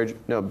marriage?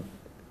 No,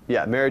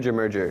 yeah, marriage or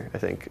merger. I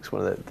think it's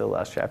one of the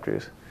last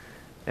chapters,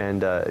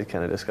 and it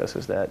kind of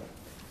discusses that.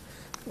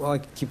 Well, I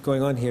could keep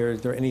going on here.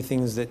 Is there any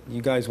things that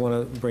you guys want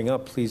to bring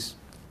up? Please,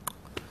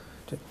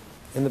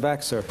 in the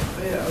back, sir.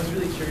 Oh, yeah, I was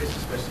really curious,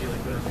 especially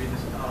when I was reading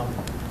this.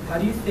 How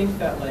do you think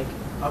that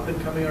up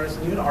and coming artists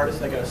and even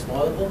artists at a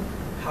small level,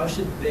 how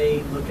should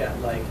they look at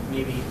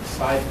maybe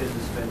side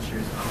business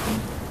ventures?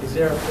 is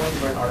there a point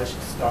where an artist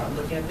should start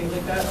looking at things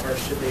like that, or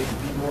should they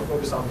be more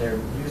focused on their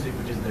music,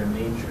 which is their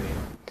main trade?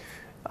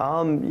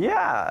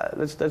 Yeah,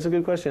 that's a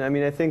good question. I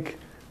mean, I think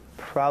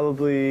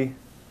probably,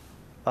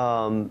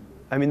 I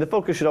mean, the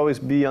focus should always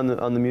be on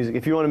the music.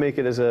 If you want to make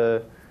it as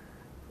an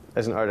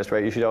artist,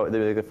 right? You should always,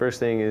 the first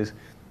thing is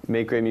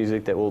make great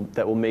music that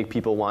will make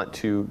people want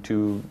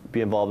to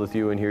be involved with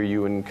you and hear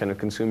you and kind of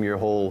consume your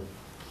whole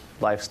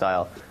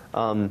lifestyle.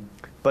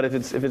 But if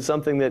it's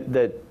something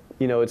that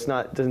you know,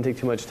 doesn't take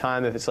too much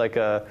time. If it's like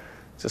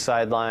it's a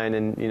sideline,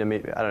 and you know,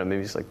 maybe, I don't know,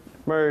 maybe it's like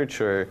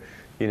merch, or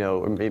you know,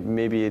 or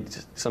maybe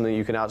it's something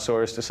you can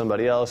outsource to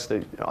somebody else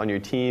on your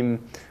team,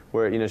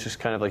 where you know it's just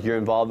kind of like you're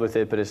involved with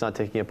it, but it's not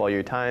taking up all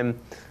your time.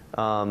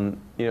 You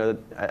know,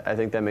 I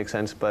think that makes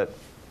sense. But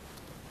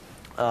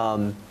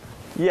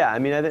yeah, I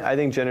mean, I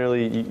think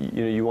generally,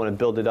 you know, you want to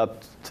build it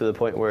up to the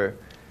point where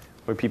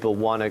people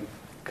want to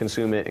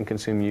consume it and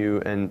consume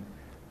you. And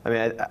I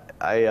mean,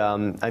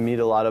 I meet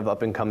a lot of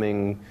up and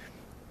coming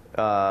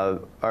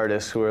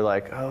artists who are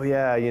like, oh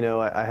yeah, you know,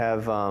 I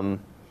have,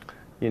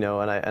 you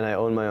know, and I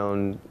own my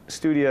own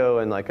studio,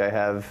 and like I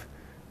have,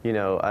 you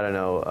know, I don't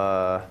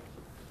know,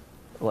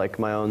 like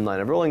my own line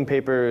of rolling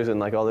papers, and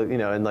like all the, you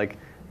know, and like,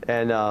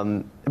 and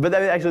but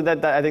actually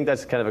that I think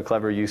that's kind of a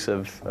clever use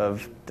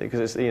of because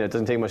it's, you know, it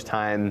doesn't take much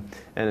time,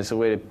 and it's a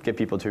way to get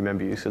people to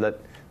remember you. So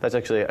that's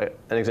actually an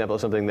example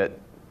of something that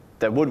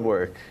would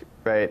work,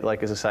 right?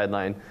 Like as a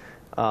sideline,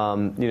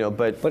 you know.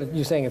 But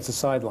you're saying it's a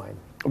sideline.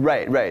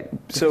 Right.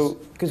 So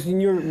because in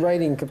your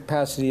writing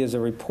capacity as a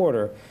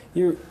reporter,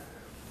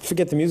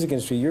 forget the music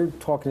industry, you're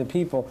talking to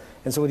people,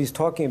 and so what he's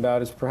talking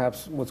about is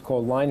perhaps what's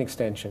called line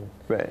extension.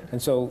 Right.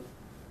 And so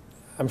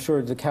I'm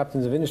sure the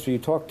captains of industry you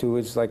talk to,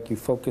 it's like you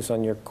focus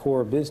on your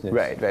core business.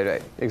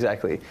 Right,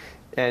 exactly.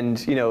 And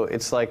you know,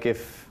 it's like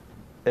if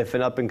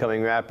an up and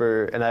coming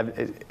rapper,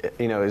 and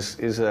you know,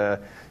 he's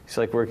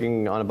like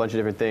working on a bunch of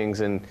different things,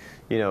 and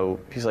you know,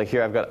 he's like,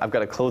 here, I've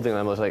got a clothing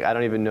line. I was like, I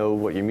don't even know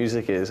what your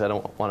music is. I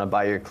don't want to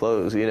buy your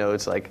clothes. You know,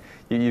 it's like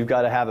you've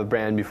got to have a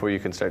brand before you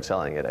can start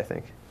selling it, I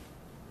think.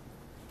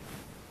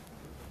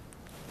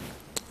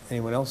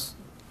 Anyone else?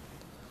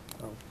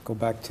 I'll go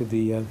back to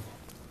the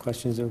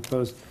questions that were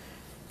posed.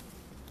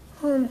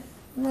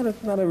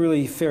 Not a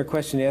really fair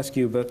question to ask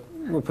you, but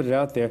we'll put it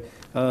out there.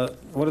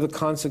 What are the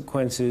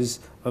consequences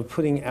of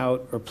putting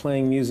out or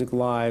playing music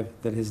live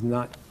that has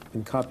not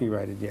been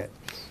copyrighted yet?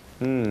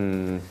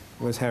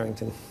 Where's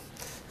Harrington?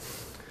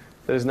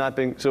 That has not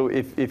been. So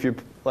if you're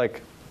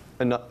like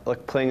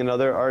playing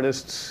another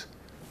artist's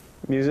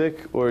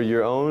music or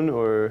your own,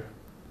 or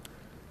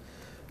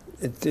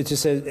it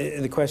just said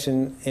the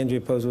question Andrea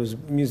posed was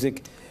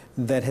music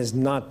that has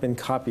not been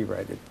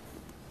copyrighted.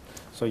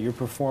 So you're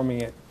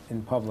performing it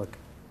in public,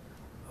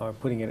 or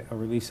putting it, or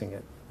releasing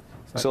it.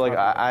 So like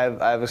I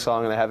have a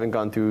song and I haven't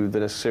gone through the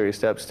necessary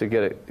steps to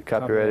get it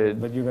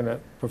copyrighted. But you're going to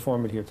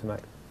perform it here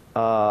tonight.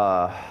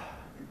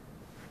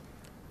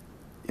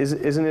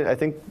 Isn't it? I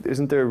think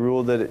isn't there a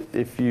rule that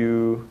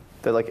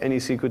that like any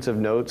sequence of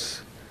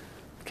notes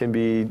can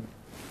be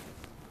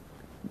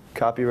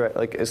copyright?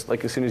 Like as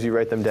soon as you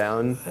write them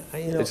down,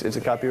 you know, it's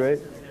a copyright.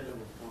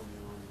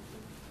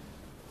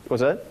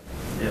 What's that?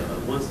 Yeah,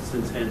 once it's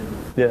intended.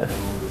 Yeah.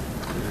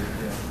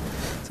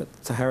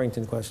 It's a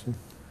Harrington question.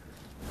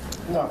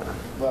 No,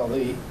 well,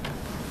 the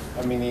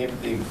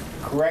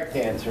correct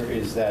answer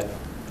is that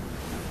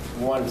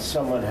once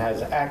someone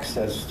has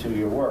access to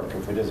your work,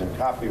 if it isn't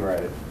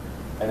copyrighted,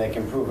 and they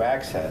can prove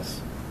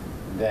access,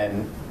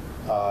 then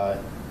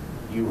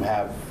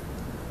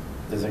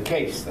there's a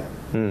case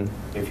then.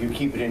 If you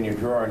keep it in your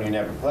drawer and you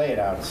never play it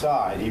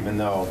outside, even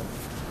though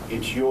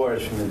it's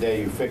yours from the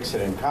day you fix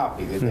it and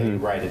copy, the day you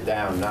write it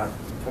down,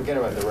 forget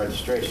about the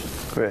registration.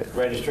 Right.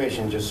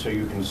 Registration just so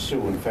you can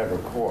sue in federal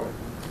court,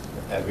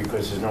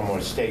 because there's no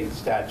more state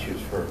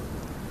statutes for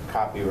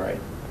copyright.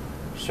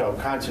 So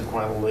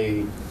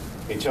consequently,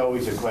 it's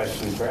always a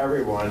question for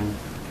everyone,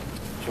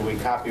 should we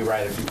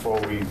copyright it before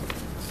we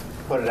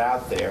put it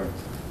out there?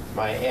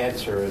 My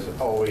answer is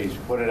always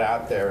put it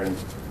out there and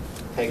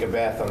take a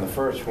bath on the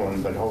first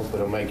one, but hope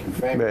it'll make you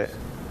famous. Right.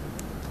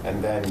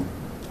 And then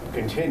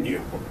continue.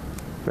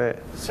 Right.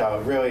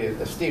 So really,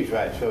 Steve's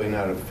right, it's really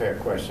not a fair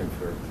question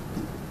for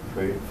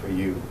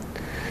you,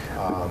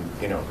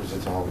 you know, because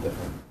it's a whole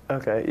different.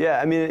 Okay.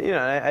 Yeah. I mean, you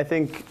know, I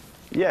think,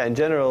 yeah, in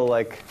general,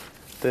 like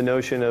the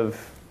notion of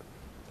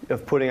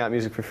putting out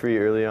music for free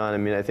early on. I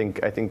mean, I think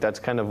that's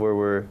kind of where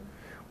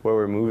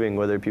we're moving,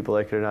 whether people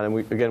like it or not. And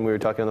we were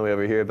talking on the way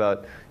over here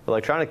about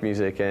electronic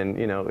music, and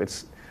you know,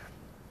 it's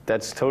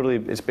based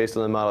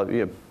on the model.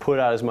 You know, put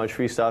out as much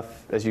free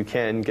stuff as you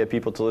can, get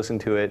people to listen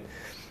to it,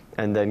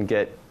 and then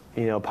get,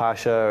 you know,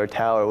 Pasha or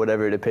Tao or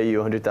whatever to pay you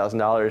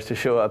 $100,000 to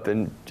show up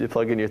and to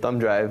plug in your thumb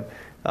drive.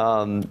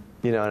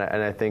 You know,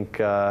 and I think,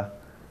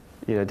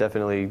 you know,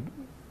 definitely,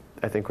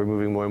 I think we're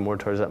moving more and more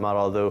towards that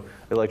model, although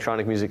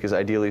electronic music is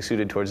ideally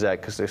suited towards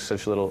that because there's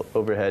such little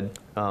overhead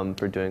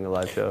for doing a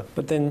live show.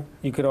 But then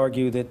you could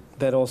argue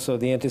that also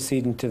the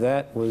antecedent to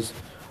that was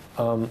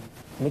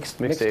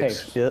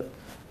mixtapes. Yep.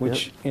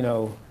 Which, you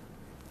know,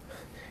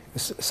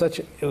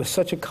 it was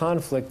such a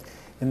conflict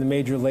in the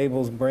major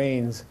labels'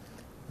 brains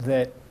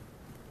that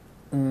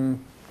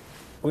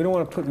we don't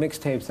want to put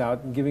mixtapes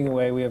out and giving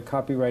away. We have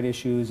copyright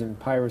issues and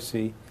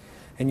piracy,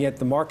 and yet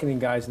the marketing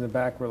guys in the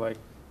back were like,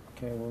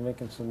 "Okay, we're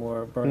making some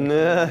more burning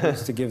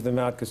copies to give them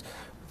out because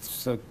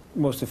it's the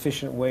most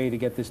efficient way to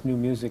get this new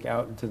music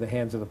out into the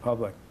hands of the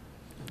public."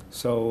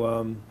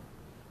 So,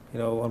 you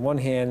know, on one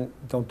hand,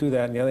 don't do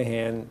that. On the other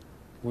hand,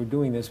 we're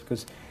doing this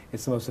because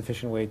it's the most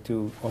efficient way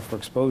to offer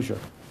exposure.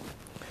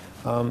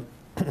 A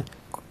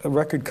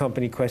record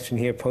company question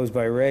here posed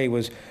by Ray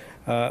was,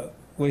 what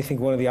do you think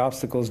one of the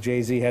obstacles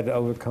Jay-Z had to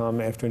overcome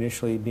after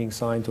initially being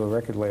signed to a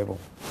record label?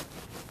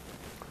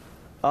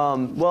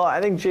 Well, I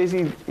think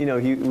Jay-Z, you know,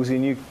 he was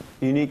a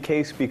unique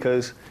case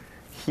because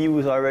he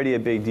was already a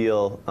big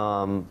deal,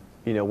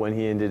 you know, when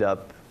he ended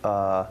up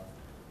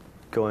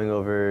going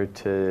over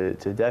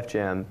to Def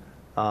Jam.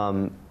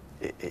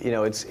 You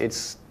know,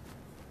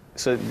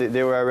 so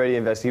they were already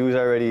invested. He was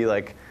already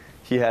like,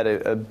 he had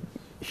a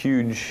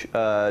huge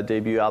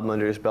debut album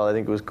under his belt. I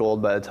think it was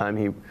gold by the time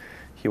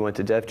he went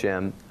to Def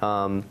Jam.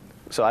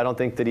 So I don't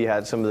think that he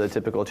had some of the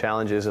typical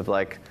challenges of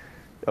like,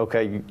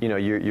 okay, you know,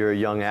 you're a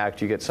young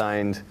act, you get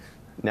signed.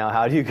 Now,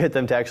 how do you get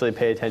them to actually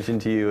pay attention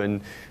to you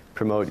and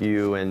promote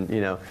you? And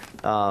you know,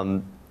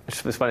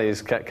 it's funny.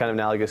 It's kind of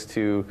analogous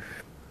to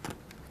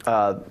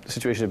the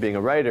situation of being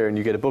a writer, and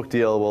you get a book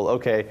deal. Well,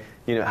 okay,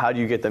 you know, how do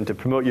you get them to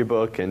promote your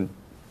book and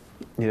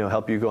you know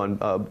help you go on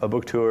a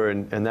book tour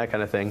and that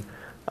kind of thing?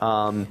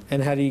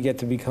 And how do you get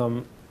to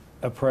become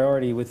a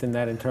priority within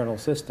that internal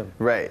system?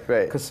 Right.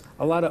 Because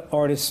a lot of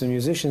artists and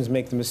musicians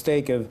make the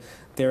mistake of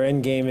their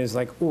end game is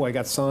like, oh, I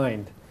got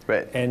signed.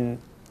 Right. And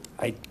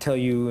I tell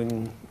you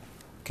and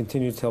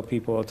continue to tell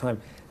people all the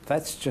time,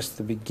 that's just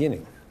the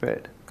beginning.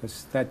 Right.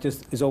 Because that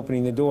just is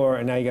opening the door,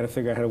 and now you got to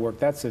figure out how to work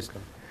that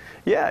system.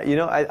 Yeah, you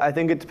know, I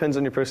think it depends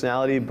on your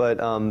personality, but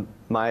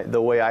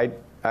the way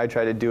I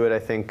try to do it, I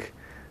think,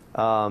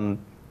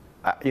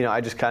 you know,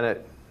 I just kind of,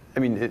 I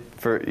mean,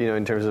 you know,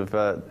 in terms of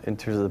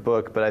the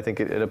book, but I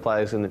think it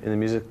applies in the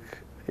music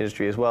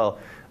industry as well.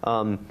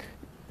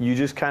 You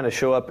just kind of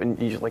show up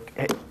and you just like,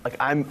 hey, like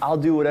I'll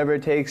do whatever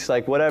it takes,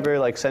 like whatever,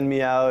 like send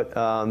me out.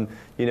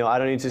 You know, I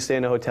don't need to stay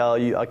in a hotel.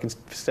 I can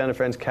stay on a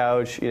friend's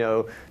couch. You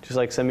know, just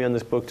like send me on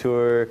this book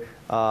tour.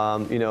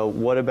 You know,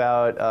 what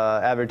about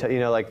advertising?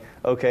 You know, like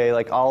okay,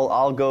 like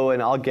I'll go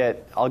and I'll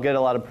get a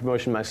lot of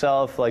promotion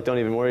myself. Like don't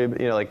even worry.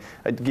 You know, like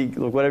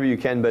whatever you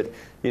can, but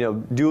you know,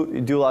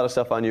 do a lot of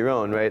stuff on your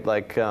own, right?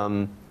 Like you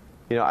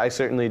know, I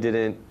certainly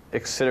didn't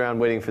sit around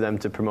waiting for them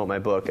to promote my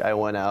book. I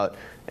went out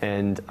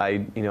and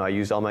I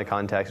used all my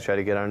contacts to try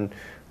to get on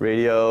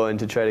radio and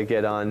to try to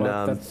get on.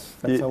 Well,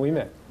 that's how we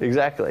met.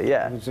 Exactly,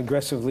 yeah. He was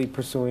aggressively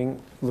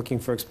looking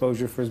for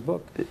exposure for his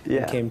book.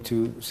 Yeah. He came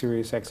to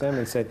Sirius XM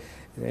and said,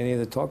 any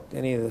of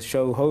the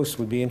show hosts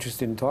would be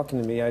interested in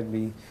talking to me, I'd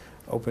be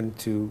open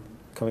to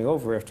coming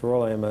over. After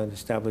all, I am an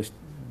established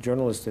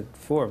journalist at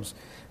Forbes.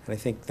 And I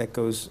think that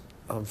goes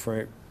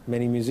for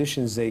many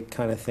musicians. They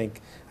kind of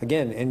think,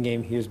 again,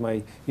 endgame, here's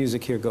my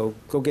music here, go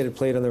get it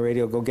played on the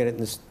radio, go get it in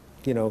this,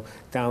 you know,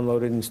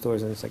 download it in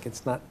stores. And it's like,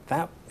 it's not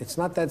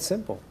that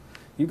simple.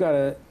 You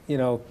gotta, you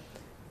know,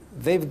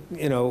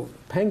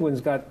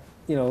 Penguin's got,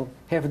 you know,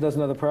 half a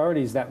dozen other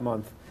priorities that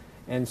month.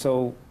 And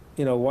so,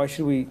 you know, why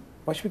should we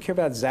care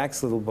about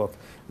Zack's little book?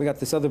 We got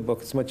this other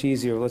book, it's much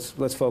easier,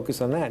 let's focus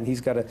on that. And he's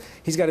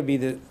gotta be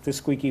the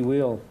squeaky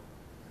wheel,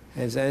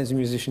 as a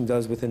musician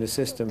does within the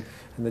system.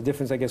 And the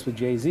difference, I guess, with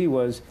Jay-Z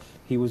was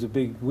he was a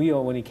big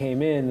wheel when he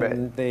came in, right.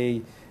 And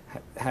they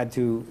had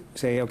to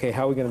say, okay,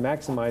 how are we going to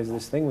maximize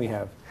this thing we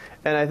have?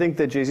 And I think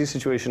that Jay-Z's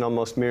situation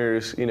almost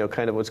mirrors, you know,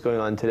 kind of what's going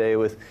on today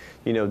with,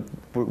 you know,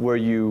 where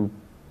you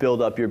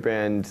build up your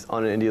brand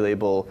on an indie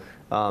label,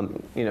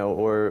 you know,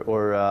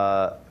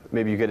 or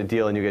maybe you get a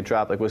deal and you get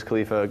dropped. Like Wiz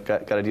Khalifa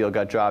got a deal,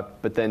 got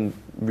dropped, but then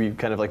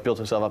kind of like built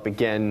himself up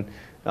again,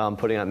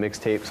 putting out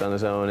mixtapes on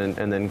his own,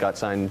 and then got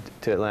signed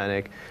to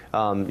Atlantic.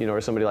 You know, or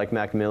somebody like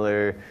Mac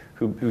Miller,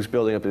 who's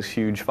building up this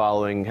huge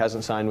following,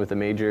 hasn't signed with a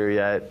major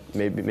yet.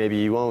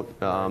 Maybe he won't.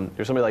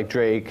 Or somebody like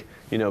Drake,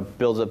 you know,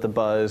 builds up the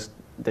buzz,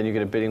 then you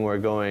get a bidding war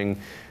going,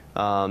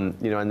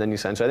 you know, and then you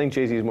sign. So I think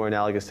Jay-Z is more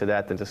analogous to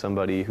that than to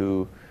somebody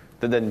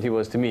than he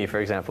was to me, for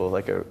example,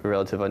 like a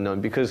relative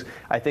unknown. Because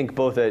I think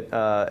both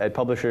at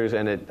publishers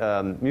and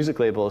at music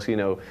labels, you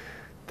know,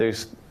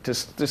 there's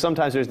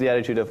sometimes there's the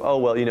attitude of, oh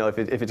well, you know, if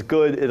it's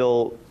good,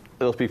 it'll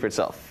speak for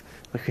itself.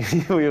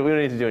 we don't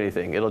need to do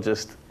anything. It'll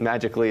just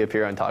magically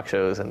appear on talk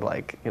shows and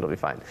like it'll be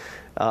fine.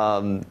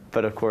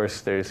 But of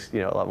course, there's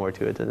a lot more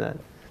to it than that.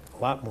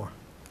 A lot more.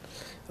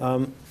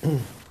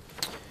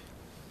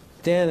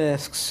 Dan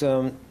asks,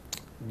 do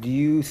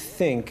you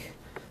think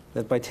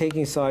that by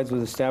taking sides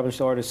with established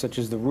artists such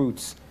as the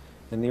Roots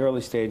in the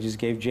early stages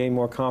gave Jay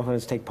more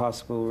confidence to take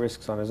possible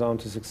risks on his own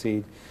to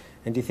succeed?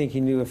 And do you think he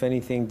knew if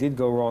anything did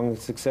go wrong, the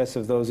success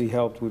of those he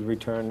helped would in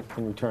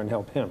return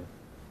help him?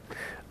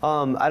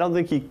 I don't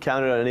think he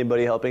counted on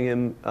anybody helping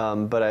him,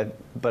 but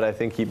I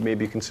think he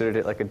maybe considered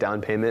it like a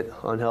down payment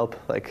on help,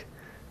 like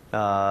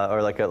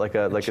or like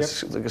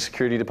a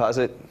security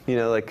deposit. You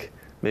know, like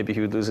maybe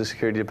he would lose a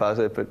security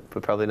deposit, but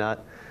probably not.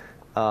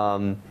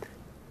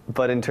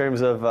 But in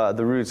terms of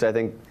the Roots, I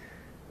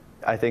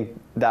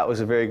think that was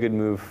a very good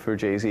move for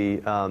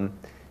Jay-Z.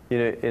 You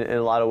know, in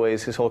a lot of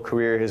ways, his whole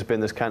career has been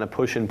this kind of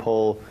push and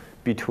pull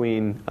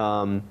between,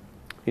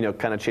 you know,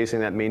 kind of chasing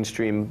that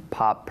mainstream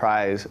pop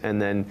prize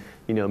and then,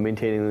 you know,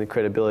 maintaining the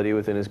credibility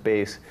within his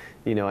base,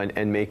 you know,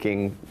 and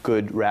making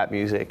good rap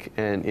music,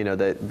 and you know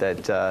that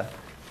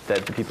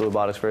the people who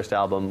bought his first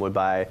album would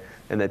buy,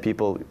 and that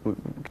people would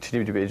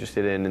continue to be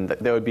interested in, and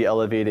that would be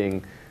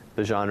elevating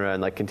the genre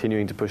and like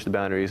continuing to push the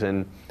boundaries.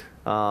 And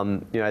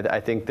you know, I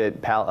think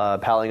that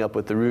palling up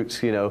with the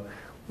Roots, you know,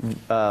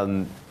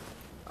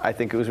 I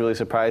think it was really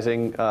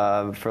surprising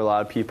for a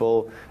lot of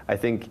people. I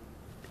think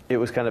it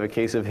was kind of a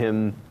case of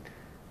him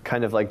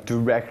kind of like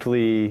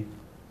directly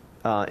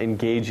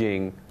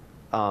engaging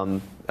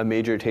a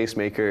major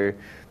tastemaker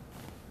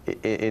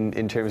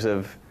in terms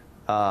of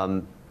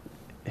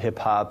hip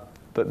hop,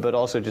 but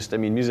also just, I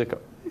mean, music.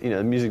 You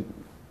know, music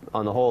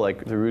on the whole,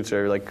 like the Roots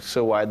are like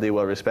so widely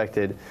well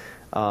respected.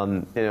 You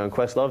know, and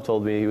Questlove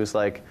told me, he was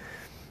like,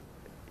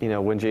 you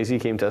know, when Jay-Z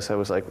came to us, I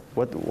was like,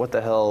 what the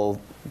hell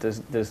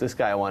does this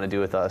guy want to do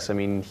with us? I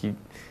mean,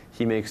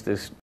 he makes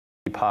this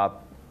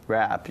pop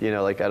rap, you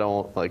know, like I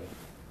don't like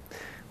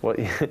what.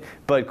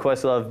 But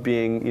Questlove,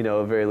 being, you know,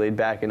 a very laid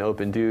back and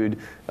open dude,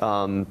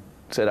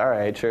 said, all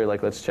right, sure,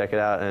 like let's check it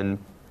out. And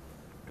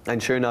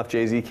sure enough,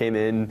 Jay-Z came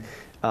in.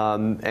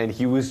 And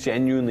he was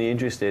genuinely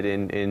interested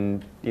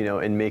in you know,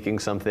 in making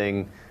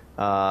something,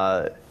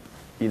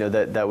 you know,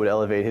 that would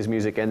elevate his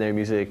music and their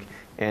music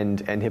and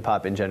hip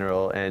hop in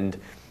general.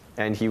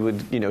 And he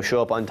would, you know,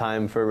 show up on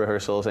time for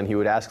rehearsals, and he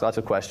would ask lots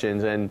of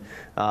questions. And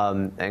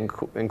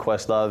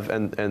Questlove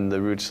and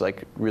the Roots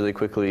like really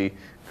quickly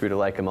grew to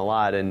like him a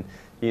lot. And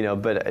you know,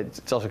 but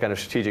it's also kind of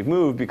a strategic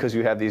move because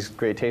you have these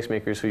great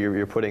tastemakers who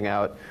you're putting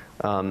out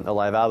a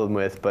live album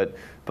with, but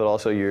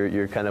also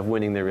you're kind of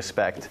winning their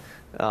respect.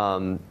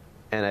 And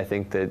I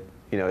think that,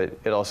 you know,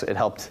 it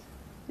helped,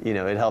 you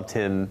know, it helped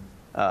him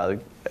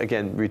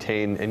again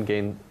retain and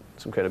gain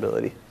some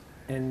credibility.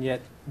 And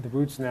yet the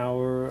Roots now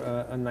are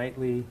a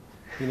nightly,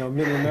 you know,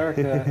 middle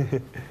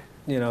America,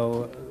 you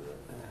know,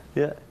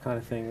 yeah, kind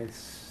of thing.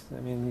 It's, I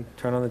mean, you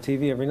turn on the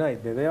TV every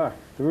night, there they are,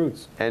 the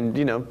Roots. And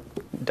you know,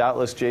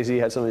 doubtless Jay-Z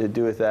had something to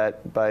do with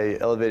that by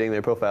elevating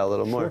their profile a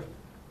little more.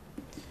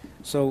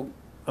 So,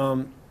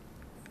 Cyndi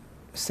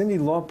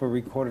Lauper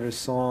recorded a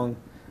song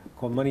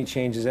called Money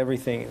Changes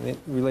Everything, and it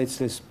relates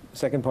to this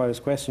second part of this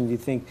question. Do you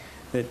think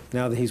that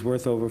now that he's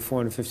worth over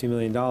 $450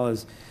 million,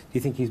 do you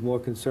think he's more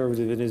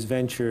conservative in his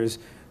ventures,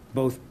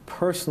 both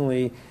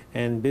personally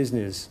and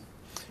business?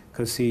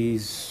 Because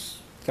he's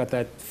got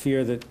that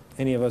fear that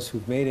any of us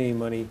who've made any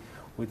money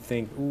would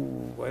think,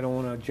 ooh, I don't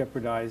want to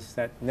jeopardize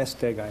that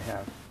nest egg I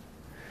have.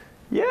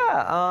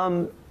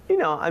 Yeah, you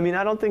know, I mean,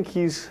 I don't think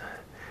he's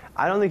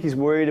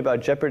worried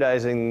about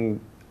jeopardizing,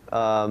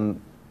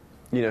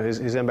 you know,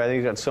 his empire. I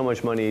think he's got so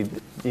much money.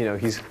 You know,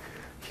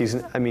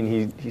 I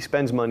mean, he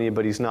spends money,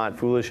 but he's not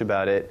foolish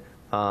about it.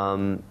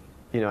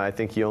 You know, I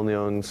think he only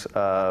owns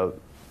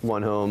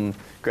one home.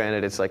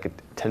 Granted, it's like a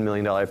 $10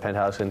 million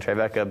penthouse in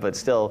Tribeca, but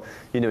still,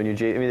 you know, I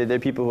mean, there are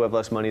people who have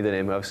less money than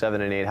him who have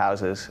 7 and 8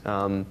 houses.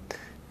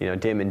 You know,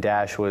 Damon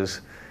Dash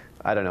was,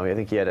 I don't know, I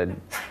think he had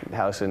a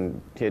house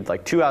he had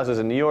like 2 houses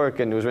in New York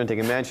and was renting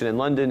a mansion in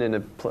London and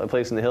a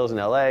place in the hills in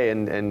LA,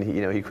 and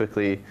you know, he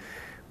quickly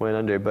went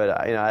under.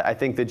 But you know, I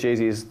think that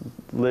Jay-Z is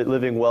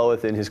living well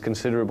within his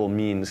considerable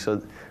means,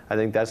 so I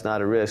think that's not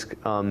a risk.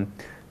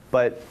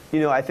 But you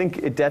know, I think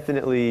it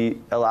definitely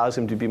allows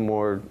him to be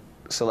more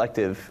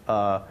selective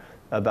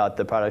about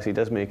the products he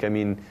does make. I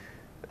mean,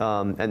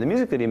 and the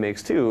music that he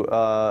makes too.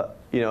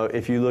 You know,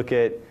 if you look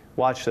at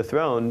Watch the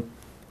Throne,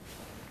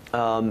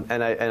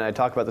 and I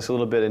talk about this a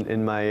little bit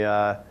in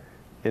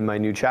my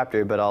new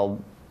chapter, but I'll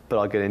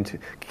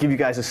give you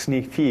guys a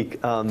sneak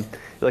peek.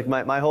 Like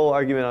my whole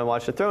argument on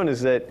Watch the Throne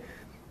is that,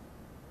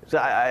 so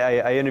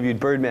I interviewed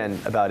Birdman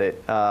about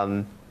it,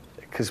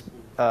 because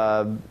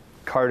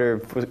Carter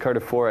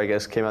 4, I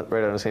guess, came out right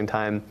around the same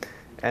time,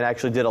 and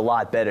actually did a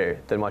lot better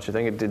than Watch the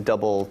Throne. It did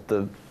double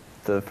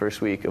the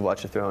first week of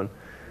Watch the Throne,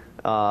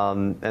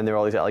 and there were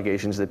all these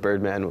allegations that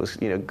Birdman was,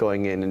 you know,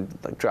 going in and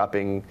like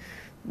dropping,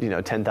 you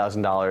know,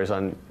 $10,000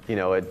 on, you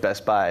know, at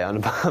Best Buy on a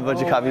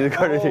bunch of copies of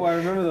Carter. Oh, I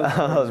remember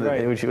those.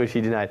 Right. Which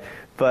he denied.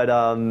 But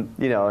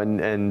you know,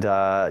 and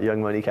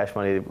Young Money, Cash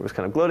Money was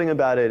kind of gloating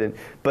about it, and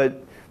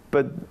but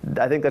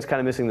I think that's kind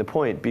of missing the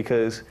point,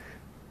 because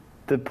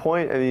the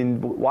point, I mean,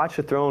 Watch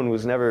the Throne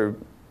was never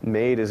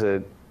made as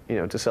a, you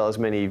know, to sell as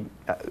many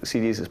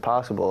CDs as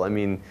possible. I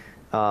mean,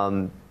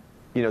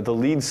 you know, the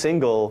lead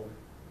single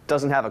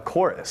doesn't have a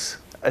chorus.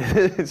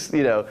 It's,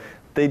 you know,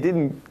 they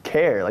didn't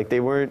care. Like,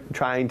 they weren't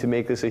trying to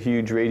make this a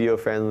huge radio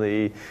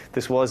friendly.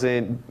 This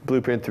wasn't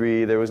Blueprint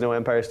 3. There was no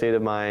Empire State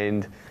of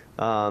Mind.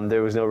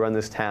 There was no Run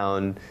This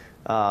Town.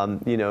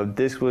 You know,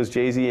 this was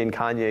Jay-Z and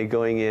Kanye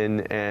going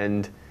in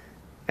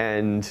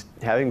and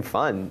having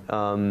fun.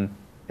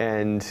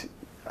 And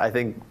I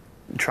think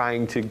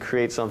trying to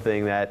create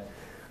something that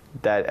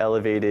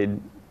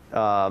elevated,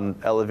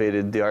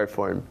 elevated the art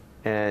form,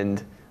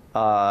 and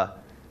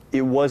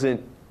it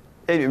wasn't,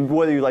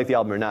 whether you like the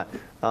album or not.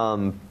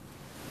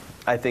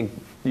 I think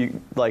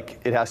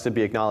it has to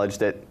be acknowledged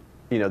that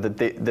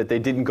that they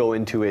didn't go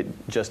into it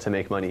just to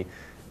make money.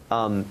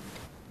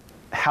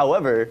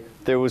 However,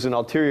 there was an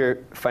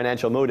ulterior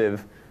financial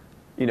motive,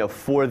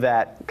 for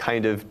that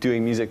kind of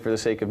doing music for the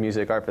sake of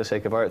music, art for the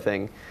sake of art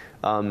thing,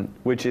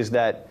 which is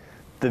that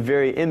the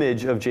very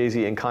image of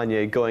Jay-Z and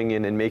Kanye going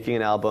in and making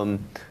an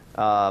album,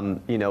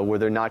 where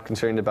they're not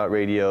concerned about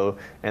radio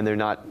and they're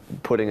not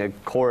putting a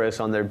chorus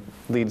on their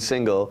lead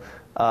single,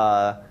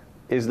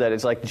 is that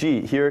it's like,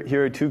 gee,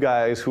 here are two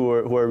guys who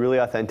are really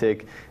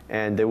authentic,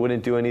 and they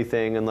wouldn't do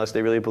anything unless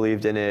they really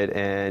believed in it,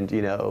 and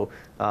isn't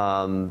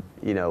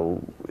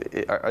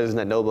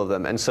that noble of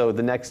them? And so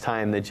the next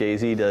time that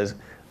Jay-Z does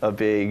a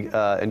big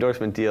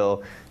endorsement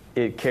deal,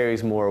 it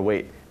carries more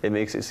weight. It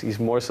makes it, he's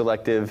more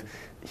selective.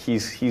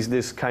 He's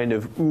this kind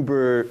of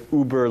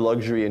uber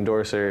luxury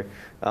endorser,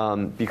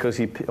 because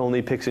he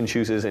only picks and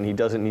chooses, and he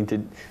doesn't need to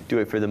do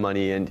it for the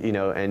money, and he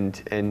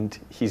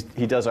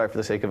does art for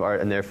the sake of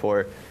art, and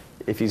therefore,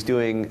 if he's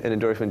doing an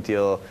endorsement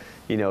deal,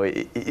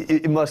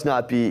 it must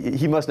not be,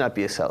 he must not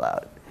be a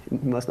sellout. He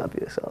must not be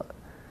a sellout.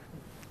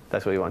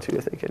 That's what he wants you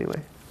to think, anyway.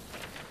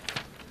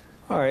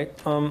 All right.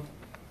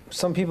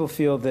 Some people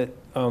feel that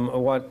a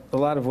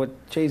lot of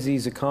what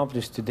Jay-Z's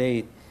accomplished to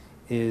date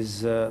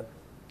is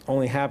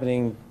only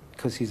happening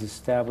because he's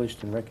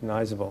established and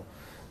recognizable.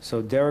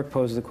 So Derek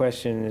posed the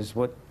question: is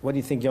what do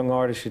you think young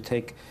artists should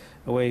take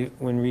away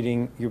when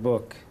reading your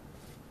book?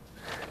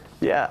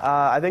 Yeah,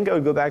 I think I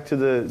would go back to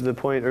the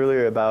point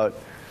earlier about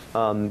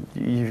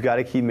you've got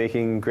to keep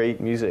making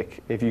great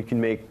music. If you can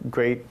make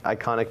great,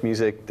 iconic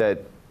music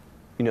that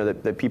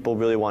that people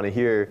really want to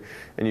hear,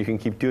 and you can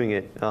keep doing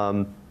it,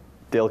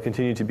 they'll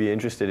continue to be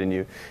interested in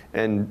you.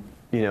 And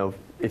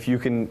if you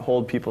can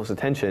hold people's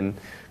attention,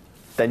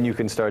 then you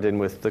can start in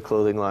with the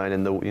clothing line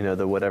and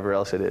the whatever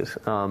else it is.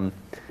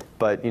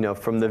 But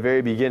from the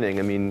very beginning,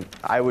 I mean,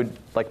 I would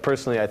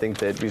personally, I think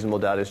that Reasonable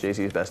Doubt is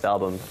Jay-Z's best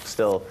album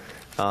still.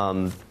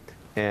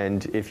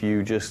 And if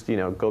you just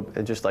go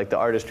and just like the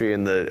artistry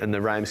and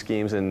the rhyme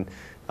schemes and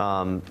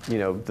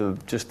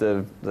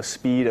the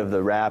speed of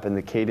the rap and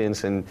the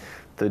cadence and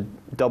the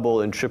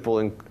double and triple,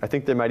 and I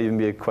think there might even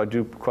be a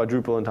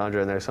quadruple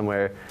entendre in there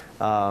somewhere.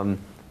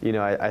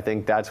 I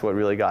think that's what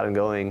really got him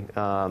going.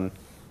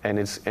 And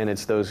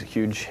it's those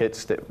huge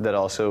hits that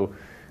also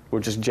were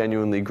just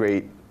genuinely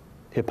great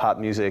hip hop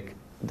music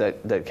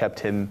that kept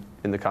him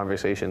in the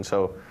conversation.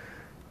 So,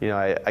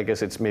 I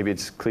guess maybe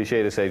it's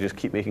cliche to say just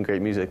keep making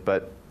great music,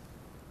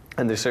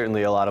 and there's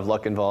certainly a lot of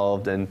luck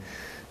involved and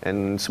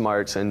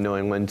smarts and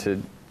knowing when to,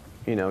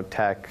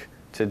 tack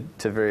to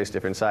various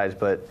different sides.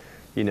 But,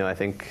 I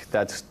think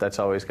that's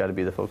always got to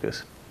be the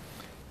focus.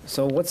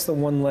 So what's the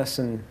one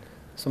lesson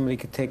somebody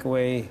could take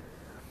away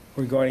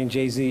regarding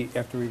Jay-Z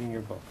after reading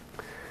your book?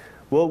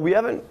 Well, we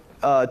haven't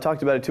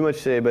talked about it too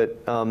much today, but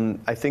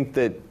I think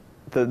that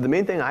the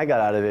main thing I got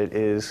out of it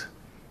is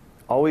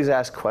always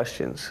ask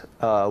questions.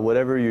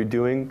 Whatever you're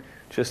doing,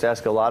 just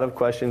ask a lot of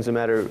questions, no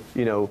matter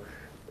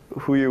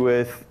who you're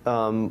with,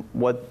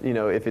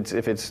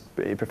 if it's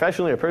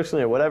professionally or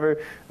personally or whatever,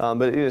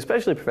 but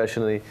especially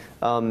professionally,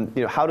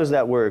 how does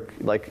that work?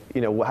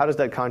 How does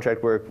that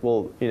contract work?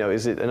 Well,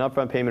 is it an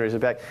upfront payment or is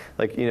it back?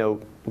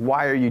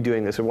 Why are you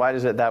doing this, or why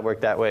does that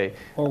work that way?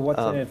 Or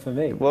what's in it for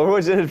me? Well,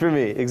 what's in it for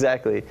me?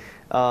 Exactly.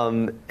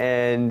 And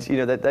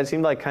that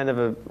seemed like kind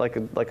of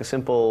a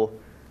simple.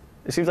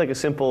 It seems like a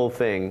simple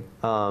thing,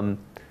 but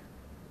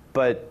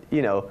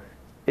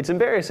it's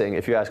embarrassing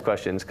if you ask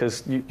questions,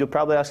 because you'll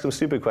probably ask some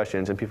stupid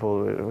questions, and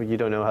people, you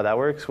don't know how that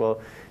works. Well,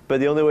 but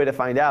the only way to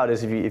find out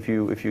is if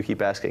you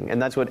keep asking,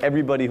 and that's what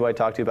everybody who I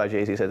talked to about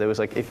Jay-Z said. There was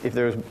if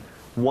there was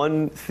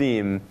one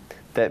theme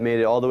that made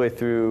it all the way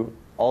through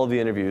all of the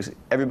interviews,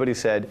 everybody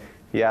said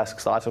he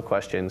asks lots of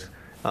questions,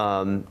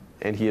 and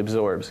he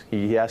absorbs.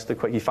 He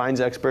finds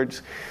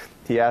experts,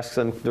 he asks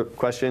them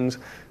questions,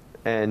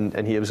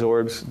 and he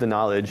absorbs the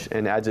knowledge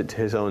and adds it to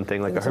his own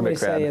thing, like a hermit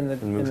crab. Somebody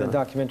say in the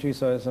documentary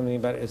saw something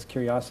about his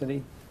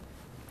curiosity?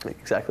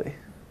 Exactly.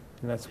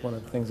 And that's one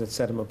of the things that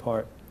set him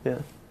apart. Yeah.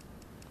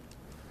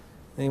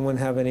 Anyone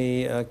have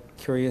any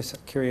curious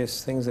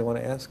things they want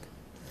to ask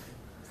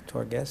to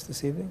our guest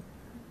this evening?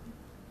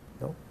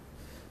 No?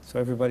 So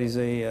everybody's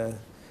a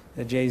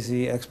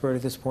Jay-Z expert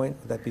at this point,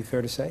 would that be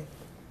fair to say?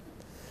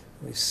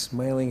 These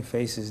smiling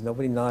faces,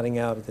 nobody nodding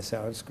out at this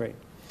hour, it's great.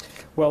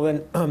 Well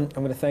then, I'm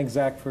going to thank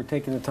Zack for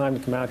taking the time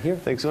to come out here.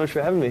 Thanks so much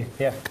for having me.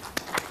 Yeah.